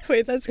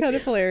 Wait, that's kind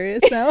of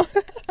hilarious now.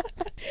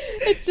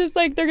 It's just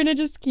like they're gonna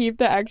just keep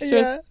the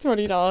extra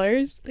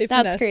 $20.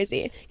 That's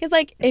crazy. Because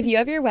like if you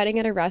have your wedding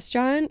at a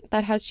restaurant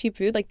that has cheap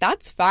food, like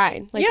that's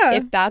fine. Like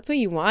if that's what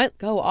you want,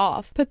 go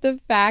off. But the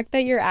fact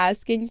that you're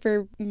asking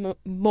for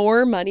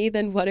more money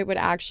than what it would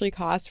actually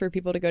cost for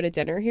people to go to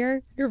dinner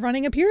here, you're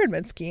running a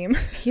pyramid scheme.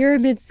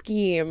 Pyramid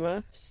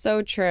scheme.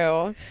 So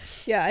true.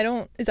 Yeah, I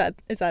don't. Is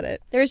that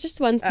it? There was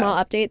just one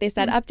small update. They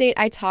said, update,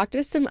 I talked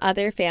with some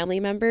other family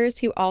members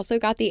who also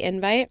got the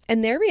invite,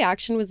 and their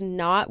reaction was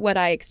not what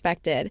I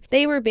expected.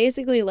 They were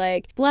basically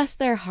like, bless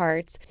their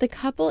hearts. The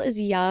couple is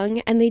young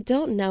and they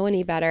don't know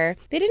any better.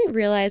 They didn't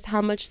realize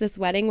how much this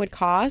wedding would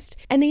cost,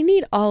 and they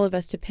need all of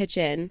us to pitch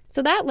in.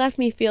 So that left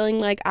me feeling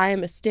like I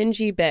am a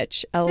stingy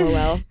bitch,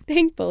 LOL.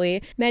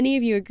 Thankfully, many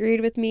of you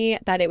agreed with me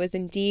that it was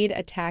indeed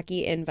a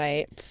tacky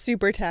invite.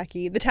 Super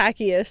tacky. The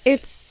tackiest.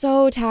 It's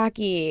so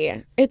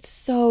tacky. It's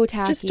so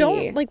tacky. Just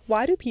don't, like,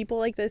 why do people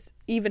like this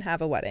even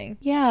have a wedding?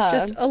 Yeah.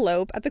 Just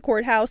elope at the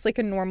courthouse like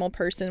a normal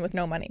person with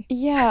no money.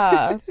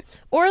 Yeah.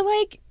 Or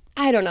like,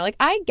 I don't know. Like,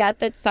 I get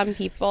that some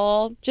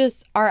people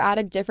just are at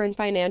a different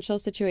financial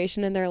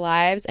situation in their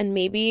lives, and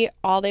maybe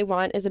all they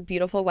want is a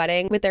beautiful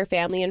wedding with their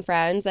family and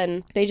friends,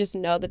 and they just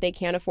know that they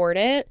can't afford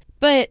it.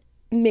 But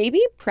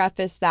maybe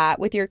preface that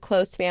with your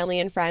close family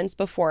and friends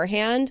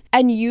beforehand,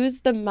 and use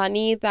the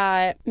money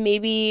that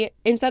maybe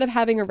instead of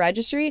having a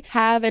registry,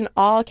 have an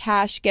all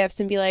cash gifts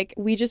and be like,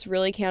 we just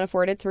really can't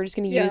afford it, so we're just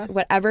going to use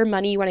whatever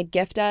money you want to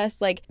gift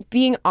us. Like,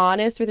 being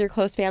honest with your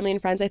close family and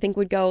friends, I think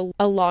would go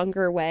a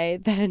longer way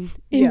than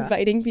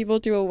inviting people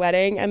to a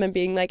wedding and then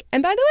being like,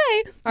 and by the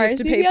way, you have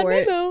to pay for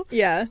it. Venmo.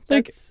 Yeah,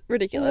 that's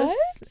ridiculous.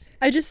 What?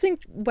 I just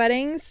think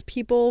weddings,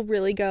 people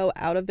really go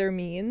out of their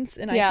means,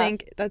 and I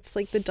think that's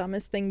like the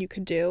dumbest thing you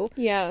could do.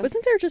 Yeah.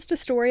 Wasn't there just a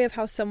story of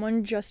how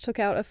someone just took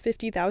out a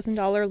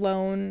 $50,000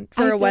 loan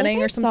for a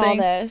wedding or something? I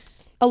saw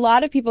this. A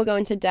lot of people go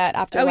into debt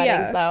after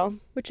weddings, though.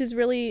 Which is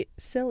really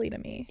silly to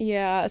me.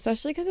 Yeah,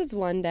 especially because it's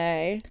one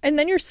day. And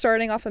then you're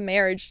starting off a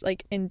marriage,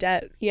 like, in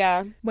debt.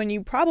 Yeah. When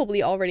you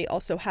probably already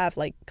also have,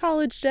 like,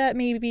 college debt,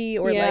 maybe,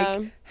 or,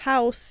 like,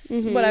 house,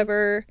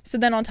 whatever. So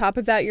then on top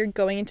of that, you're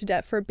going into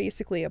debt for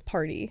basically a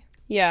party.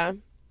 Yeah.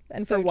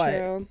 And so for what?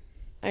 True.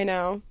 I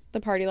know. The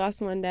party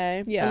lasts one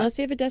day. Yeah. Unless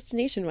you have a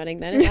destination wedding,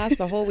 then it lasts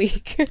the whole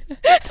week.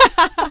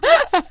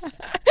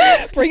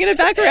 Bringing it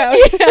back around.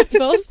 Yeah,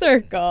 full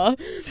circle.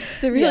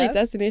 So really,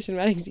 destination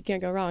weddings, you can't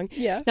go wrong.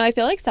 Yeah. No, I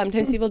feel like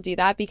sometimes people do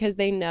that because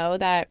they know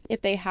that if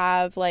they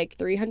have like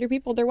 300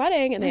 people at their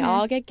wedding and they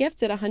all get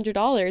gifted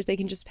 $100, they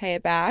can just pay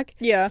it back.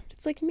 Yeah.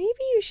 It's like, maybe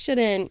you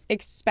shouldn't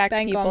expect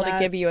people to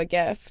give you a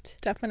gift.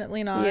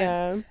 Definitely not.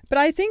 Yeah. But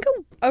I think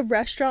a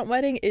restaurant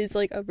wedding is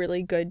like a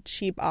really good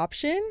cheap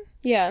option.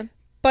 Yeah.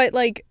 But,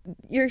 like,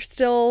 you're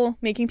still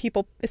making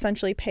people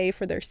essentially pay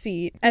for their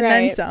seat and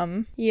then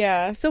some.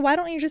 Yeah. So why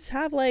don't you just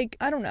have, like,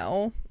 I don't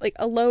know, like,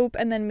 elope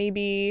and then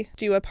maybe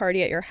do a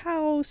party at your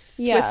house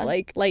with,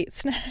 like, light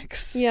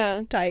snacks.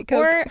 Yeah. Diet Coke.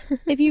 Or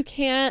if you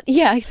can't,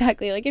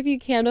 exactly. Like, if you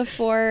can't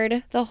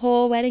afford the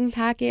whole wedding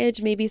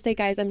package, maybe say,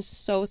 guys, I'm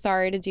so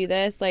sorry to do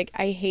this. Like,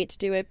 I hate to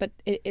do it, but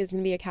it is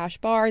going to be a cash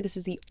bar. This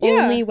is the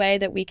only way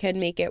that we can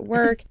make it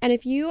work. And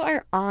if you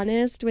are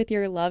honest with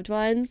your loved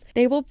ones,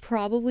 they will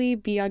probably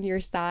be on your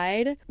side.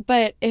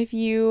 But if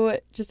you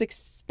just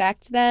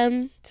expect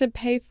them to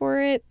pay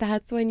for it,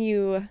 that's when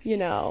you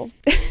know,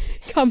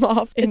 come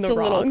off in the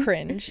wrong. It's a little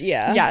cringe,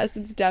 yeah. Yes,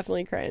 it's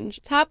definitely cringe.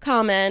 Top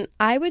comment,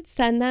 I would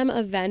send them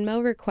a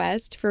Venmo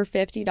request for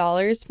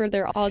 $50 for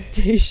their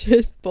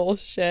audacious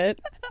bullshit.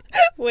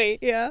 Wait,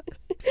 yeah.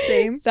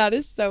 Same. That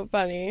is so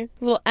funny.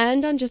 We'll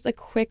end on just a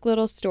quick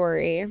little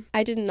story.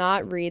 I did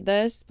not read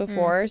this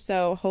before,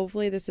 so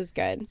hopefully this is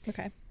good.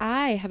 Okay.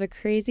 I have a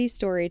crazy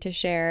story to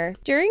share.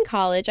 During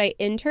college, I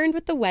interned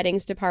with the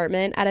weddings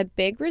department at a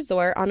big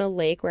resort on a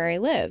lake where I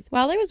live.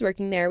 While I was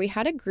working there, we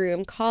had a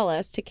groom call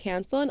us to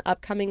cancel an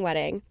upcoming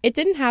wedding. It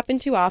didn't happen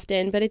too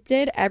often, but it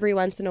did every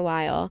once in a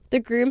while. The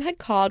groom had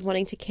called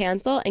wanting to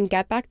cancel and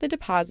get back the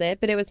deposit,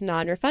 but it was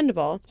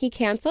non-refundable. He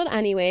canceled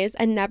anyways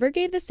and never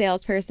gave the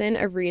salesperson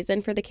a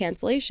reason for the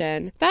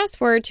cancellation. Fast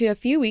forward to a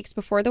few weeks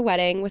before the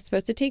wedding was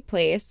supposed to take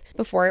place,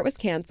 before it was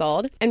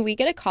canceled, and we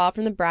get a call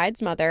from the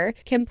bride's mother,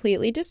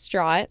 completely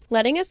distraught,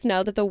 letting us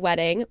know that the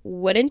wedding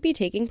wouldn't be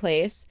taking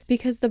place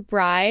because the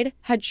bride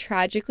had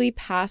tragically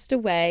passed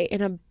away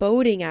in a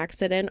boating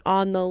accident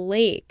on the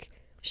lake.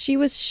 She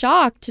was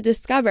shocked to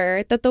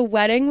discover that the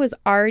wedding was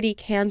already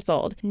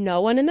canceled.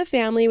 No one in the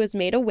family was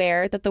made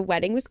aware that the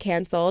wedding was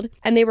canceled,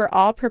 and they were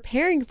all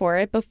preparing for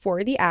it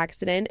before the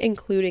accident,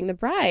 including the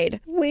bride.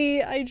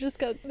 Wait, I just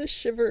got the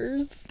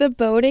shivers. The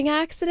boating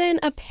accident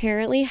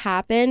apparently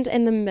happened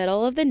in the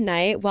middle of the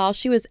night while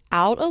she was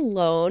out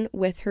alone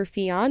with her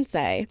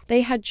fiancé.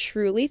 They had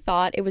truly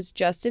thought it was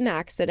just an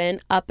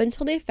accident up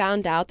until they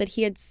found out that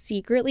he had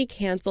secretly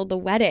canceled the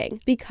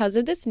wedding. Because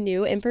of this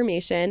new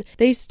information,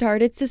 they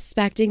started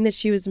suspecting that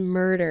she was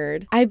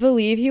murdered. I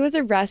believe he was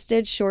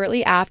arrested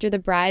shortly after the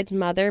bride's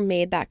mother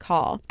made that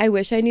call. I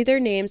wish I knew their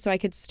names so I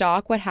could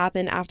stalk what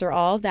happened after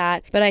all of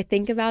that, but I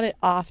think about it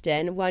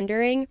often,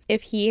 wondering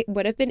if he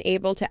would have been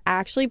able to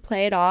actually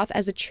play it off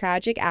as a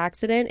tragic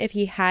accident if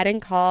he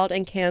hadn't called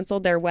and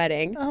canceled their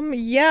wedding.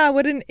 Yeah,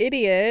 what an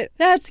idiot.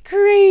 That's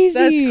crazy.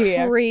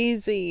 That's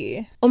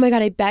crazy. Oh my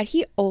God, I bet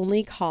he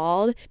only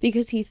called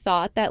because he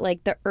thought that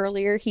like the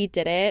earlier he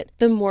did it,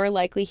 the more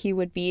likely he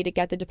would be to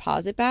get the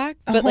deposit back.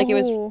 But like it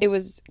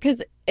was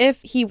because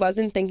if he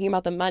wasn't thinking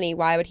about the money,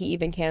 why would he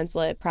even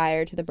cancel it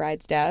prior to the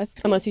bride's death?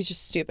 Unless he's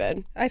just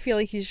stupid. I feel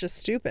like he's just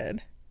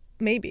stupid.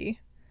 Maybe.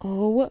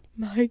 Oh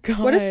my God.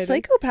 What a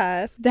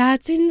psychopath.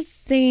 That's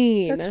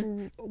insane. That's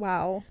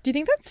wow. Do you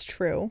think that's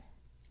true?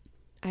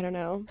 I don't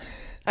know.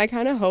 I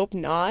kind of hope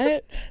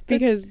not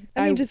because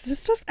I mean, does this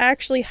stuff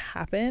actually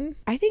happen?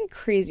 I think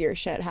crazier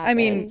shit happens. I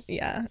mean,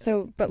 yeah.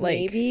 So, but like,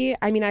 maybe.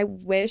 I mean, I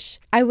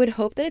would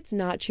hope that it's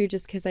not true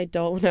just because I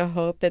don't want to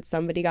hope that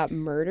somebody got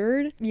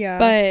murdered. Yeah.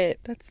 But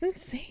that's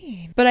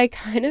insane. But I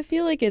kind of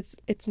feel like it's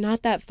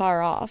not that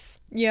far off.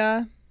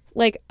 Yeah.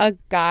 Like a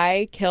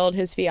guy killed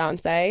his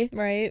fiance,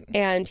 right?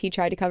 And he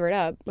tried to cover it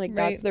up. Like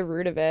right. That's the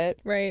root of it,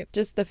 right?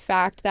 Just the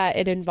fact that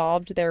it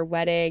involved their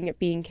wedding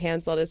being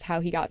canceled is how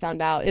he got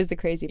found out is the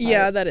crazy part.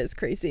 Yeah, that is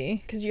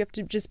crazy because you have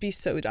to just be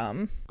so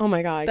dumb. Oh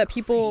my God, that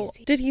people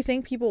did he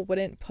think people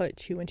wouldn't put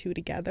two and two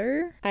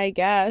together? I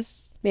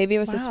guess maybe it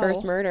was his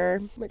first murder.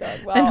 Oh my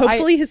God, well, and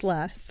hopefully his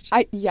last.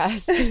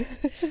 Yes,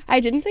 I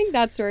didn't think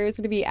that story was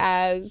going to be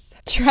as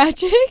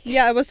tragic.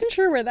 Yeah, I wasn't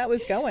sure where that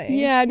was going.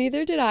 Yeah,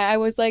 neither did I. I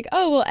was like,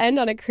 oh, we'll end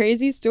on a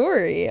crazy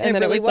story, and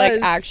then really it was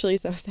like actually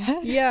so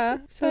sad. Yeah,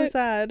 so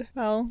sad.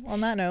 Well,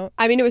 on that note,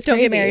 I mean, it was don't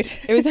crazy. Get married.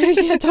 It was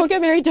yeah, don't get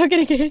married, don't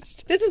get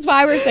engaged. This is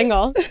why we're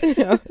single.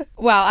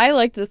 Wow, I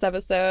liked this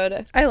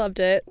episode. I loved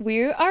it.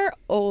 We are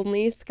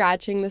only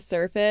scratching the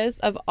surface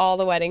of all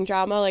the wedding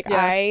drama. Like, yeah.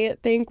 I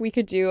think we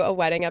could do a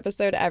wedding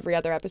episode every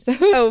other episode.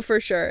 Oh, for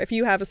sure. If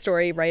you have a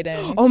story, write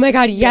in. Oh my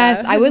God,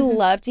 yes. I would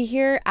love to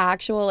hear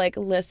actual like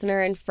listener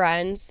and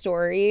friend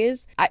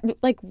stories.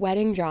 Like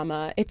wedding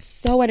drama. It's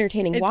so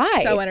entertaining.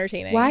 Why? So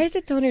entertaining. Why is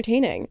it so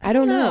entertaining? I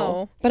don't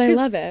know. But I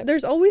love it.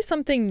 There's always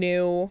something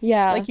new.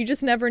 Yeah. Like you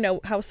just never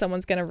know how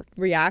someone's going to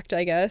react,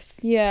 I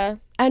guess. Yeah.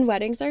 And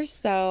weddings are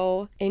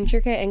so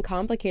intricate and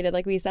complicated.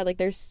 Like we said, like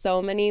there's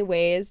so many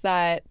ways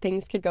that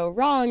things could go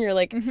wrong or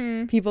like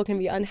people can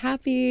be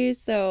unhappy.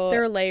 So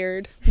they're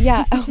layered.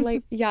 Yeah. Oh,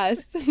 like,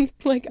 yes.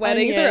 Like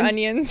weddings are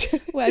onions.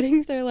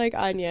 Weddings are like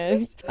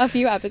onions. A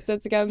few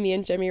episodes ago, me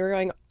and Jimmy were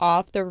going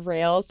off the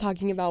rails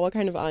talking about what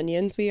kind of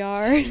onions we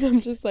are. And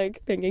I'm just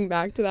like thinking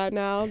back to that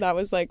now. That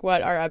was like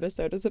what our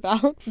episode is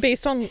about.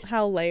 Based on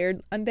how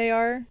layered they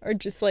are or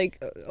just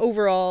like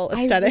overall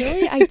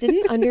aesthetic. I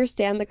didn't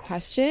understand the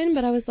question,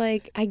 but I was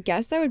like, I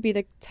guess I would be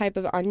the type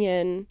of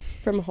onion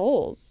from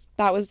Holes.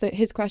 That was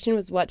his question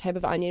was, what type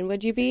of onion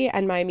would you be?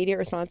 And my immediate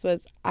response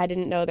was, I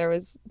didn't know there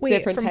was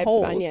different types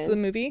Holes, of onions. The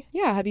movie?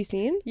 Yeah, have you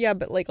seen? Yeah,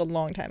 but like a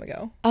long time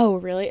ago. Oh,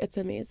 really? It's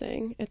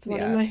amazing. It's one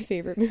of my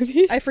favorite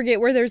movies. I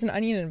forget where there's an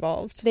onion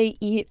involved. They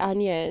eat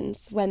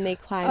onions when they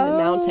climb the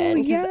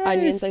mountain because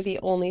onions are the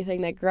only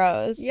thing that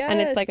grows. Yes. And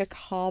it's like a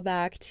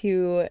callback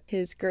to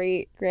his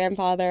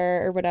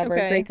great-grandfather or whatever,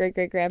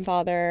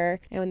 great-great-great-grandfather.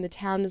 And when the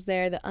town is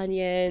there, the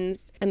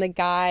onions. And the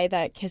guy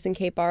that Kissing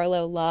Kate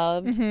Barlow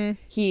loved,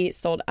 he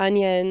sold onions.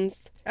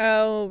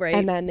 Oh, right.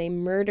 And then they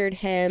murdered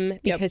him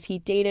because he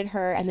dated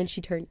her and then she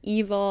turned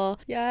evil.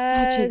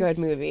 Yes. Such a good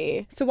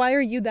movie. So why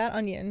are you that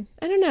onion?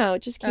 I don't know.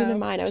 It just came to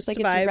mind. I was like,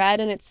 it's red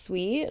and it's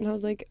sweet. And I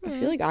was like, I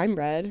feel like I'm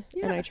red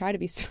and I try to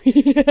be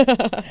sweet.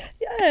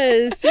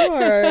 Yes, you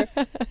are.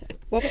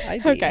 What would I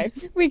be? Okay,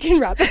 we can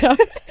wrap it up.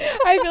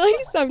 I feel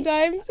like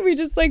sometimes we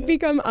just like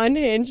become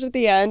unhinged at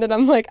the end, and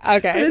I'm like,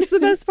 okay. But it's the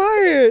best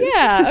part.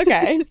 Yeah,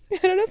 okay. I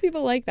don't know if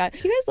people like that. Do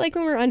you guys like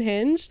when we're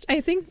unhinged? I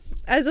think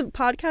as a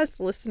podcast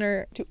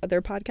listener to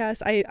other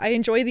podcasts, I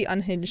enjoy the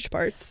unhinged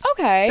parts.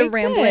 Okay. The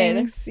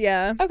ramblings. Good.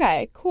 Yeah.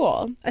 Okay,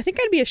 cool. I think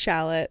I'd be a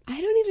shallot. I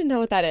don't even know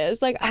what that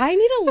is. Like, I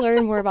need to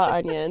learn more about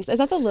onions. Is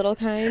that the little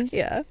kind?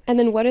 Yeah. And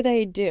then what do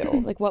they do?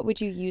 Like, what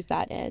would you use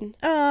that in?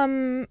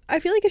 I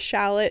feel like a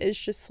shallot is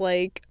just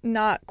like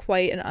not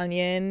quite an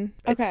onion.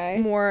 Okay.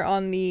 It's more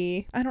on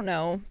the, I don't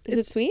know. Is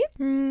it sweet?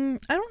 I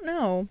don't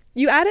know.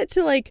 You add it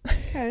to like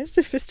Okay.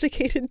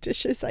 sophisticated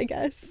dishes, I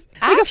guess.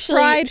 Actually, like a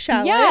fried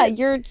shallot.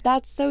 Yeah,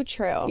 that's so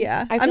true.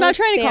 Yeah. I feel I'm not like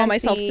trying to call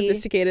myself fancy-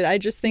 sophisticated. I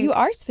just think You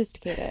are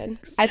sophisticated.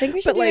 I think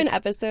we should But, do an like-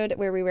 episode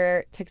where we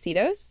wear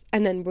tuxedos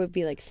and then we'd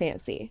be like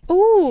fancy.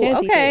 Ooh,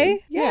 fancy okay.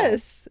 things. Yeah.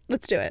 Yes.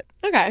 Let's do it.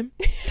 Okay.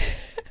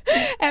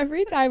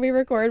 Every time we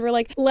record, we're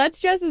like, let's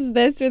dress as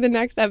this for the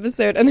next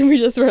episode. And then we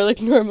just wear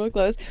like normal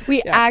clothes.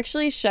 We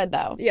actually should,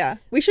 though. Yeah.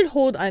 We should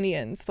hold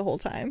onions the whole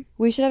time.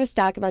 We should have a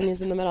stack of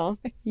onions in the middle.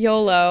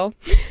 YOLO.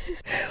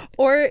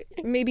 Or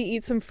maybe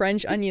eat some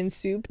French onion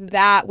soup.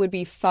 That would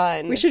be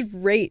fun. We should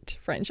rate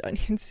French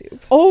onion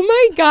soup. Oh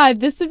my God,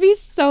 this would be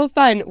so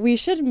fun. We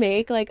should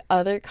make like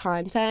other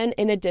content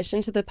in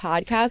addition to the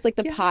podcast. Like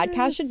the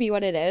podcast should be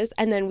what it is.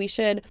 And then we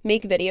should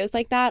make videos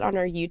like that on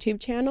our YouTube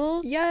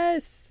channel.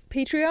 Yes.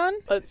 Patreon.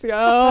 Let's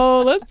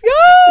go. Let's go.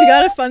 We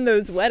gotta fund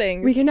those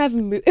weddings. We can have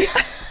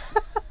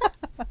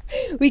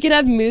we can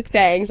have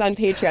mukbangs on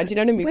Patreon. Do you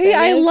know what a mukbang Wait, is?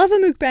 I love a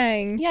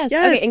mukbang. Yes.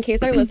 Okay, in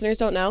case our listeners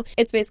don't know,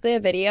 it's basically a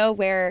video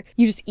where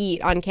you just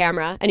eat on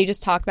camera and you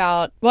just talk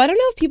about, well, I don't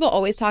know if people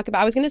always talk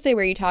about, I was going to say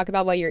where you talk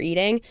about while you're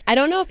eating. I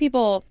don't know if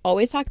people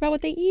always talk about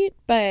what they eat,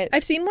 but...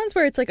 I've seen ones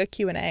where it's like a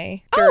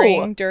Q&A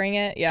Oh. during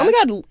it. Yeah. Oh my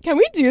God, can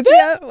we do this?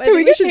 Yeah, I Can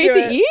we think get should paid do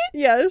to it. eat?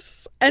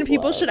 Yes. And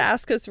people Whoa. should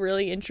ask us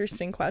really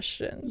interesting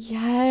questions.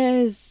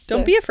 Yes.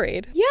 Don't be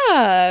afraid.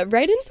 Yeah,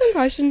 write in some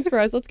questions for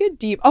us. Let's get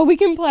deep. Oh, we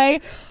can play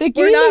the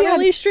game. We're not we had-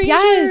 really strangers.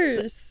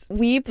 Yes.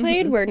 We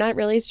played We're Not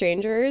Really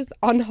Strangers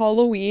on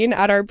Halloween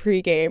at our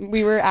pregame.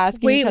 We were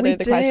asking Wait, each other we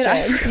the did? I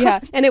questions.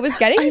 forgot. Yeah. And it was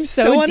getting I'm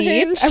so so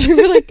deep. unhinged. And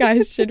we were like,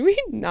 guys, should we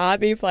not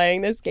be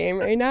playing this game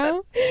right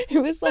now?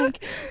 It was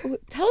like,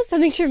 tell us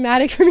something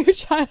traumatic from your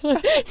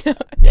childhood. No,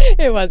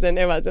 it wasn't.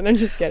 It wasn't. I'm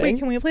just kidding. Wait,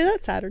 can we play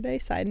that Saturday?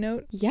 Side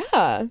note.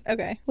 Yeah.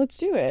 Okay. Let's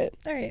do it.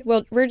 All right.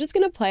 Well, we're just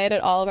going to play it at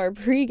all of our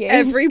pre-games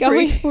Every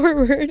going pre-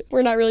 forward.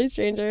 We're Not Really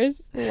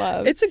Strangers.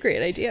 Love. It's a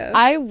great idea.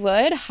 I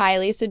would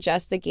highly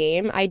suggest the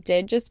game. I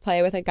did just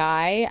play with a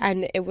guy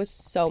and it was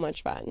so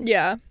much fun.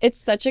 Yeah. It's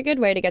such a good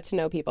way to get to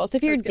know people. So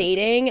if you're That's good.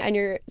 dating and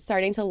you're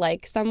starting to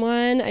like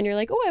someone and you're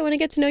like, oh, I want to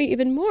get to know you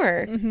even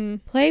more,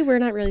 play We're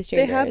Not Really They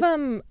Strangers.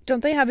 have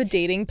don't they have a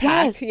dating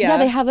pack? Yes. Yeah,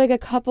 they have like a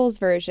couples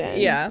version.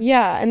 Yeah.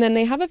 Yeah. And then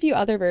they have a few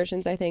other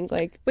versions, I think,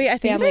 like Wait, I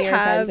think family they or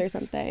friends have or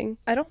something.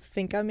 I don't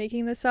think I'm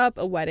making this up.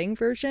 A wedding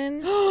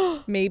version?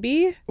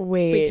 Maybe.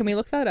 Wait. Wait, can we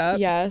look that up?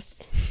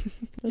 Yes.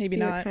 Let's Maybe see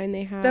what not. kind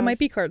they have. That might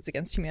be Cards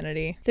Against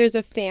Humanity. There's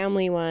a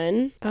family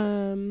one.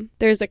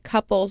 There's a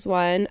couples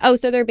one. Oh,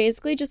 so they're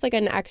basically just like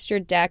an extra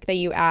deck that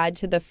you add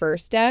to the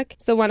first deck.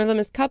 So one of them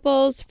is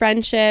couples,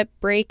 friendship,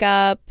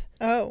 breakup,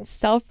 Oh.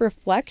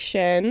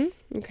 self-reflection,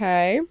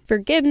 okay,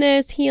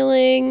 forgiveness,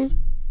 healing.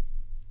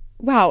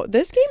 Wow,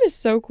 this game is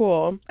so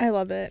cool. I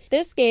love it.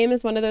 This game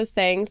is one of those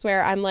things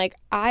where I'm like,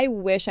 I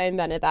wish I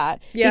invented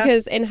that. Yeah.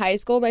 Because in high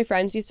school, my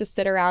friends used to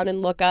sit around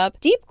and look up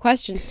deep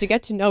questions to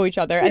get to know each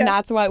other. And Yeah.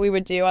 that's what we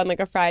would do on like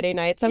a Friday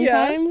night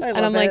sometimes. I And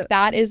love I'm like, it.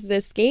 that is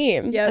this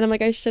game. Yep. And I'm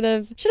like, I should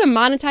have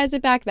monetized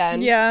it back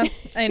then. Yeah,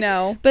 I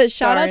know. But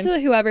shout out Darn.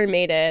 to whoever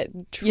made it.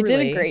 You did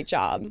Truly. a great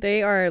job.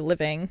 They are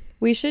living.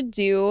 We should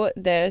do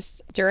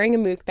this during a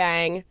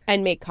mukbang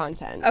and make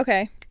content.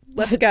 Okay.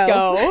 Let's Let's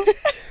go.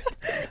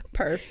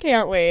 Perf.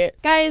 Can't wait.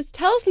 Guys,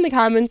 tell us in the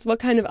comments what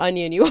kind of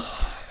onion you are.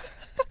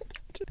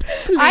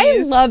 Please. I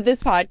love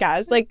this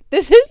podcast. Like,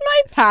 this is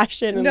my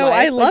passion in No, life.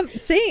 I Like, love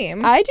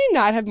same. I do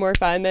not have more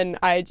fun than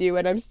I do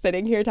when I'm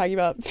sitting here talking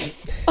about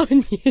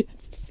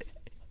onions.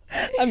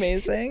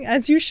 Amazing.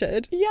 As you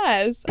should.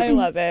 Yes, I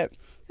love it.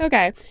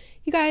 Okay.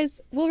 You guys,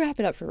 we'll wrap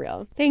it up for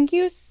real. Thank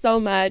you so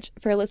much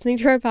for listening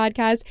to our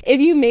podcast. If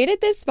you made it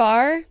this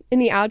far in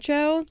the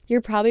outro,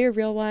 you're probably a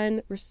real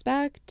one.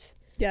 Respect.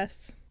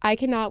 Yes. I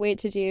cannot wait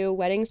to do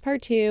Weddings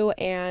Part 2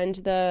 and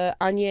the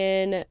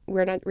Onion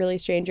We're Not Really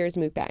Strangers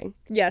mukbang.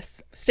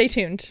 Yes. Stay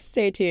tuned.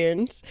 Stay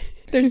tuned.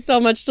 There's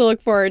so much to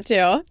look forward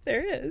to.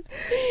 There is.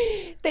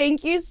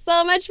 Thank you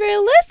so much for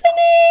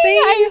listening.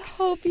 Thanks.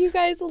 I hope you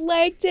guys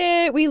liked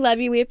it. We love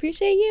you. We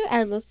appreciate you.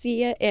 And we'll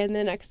see you in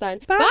the next one.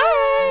 Bye.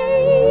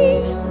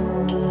 Bye.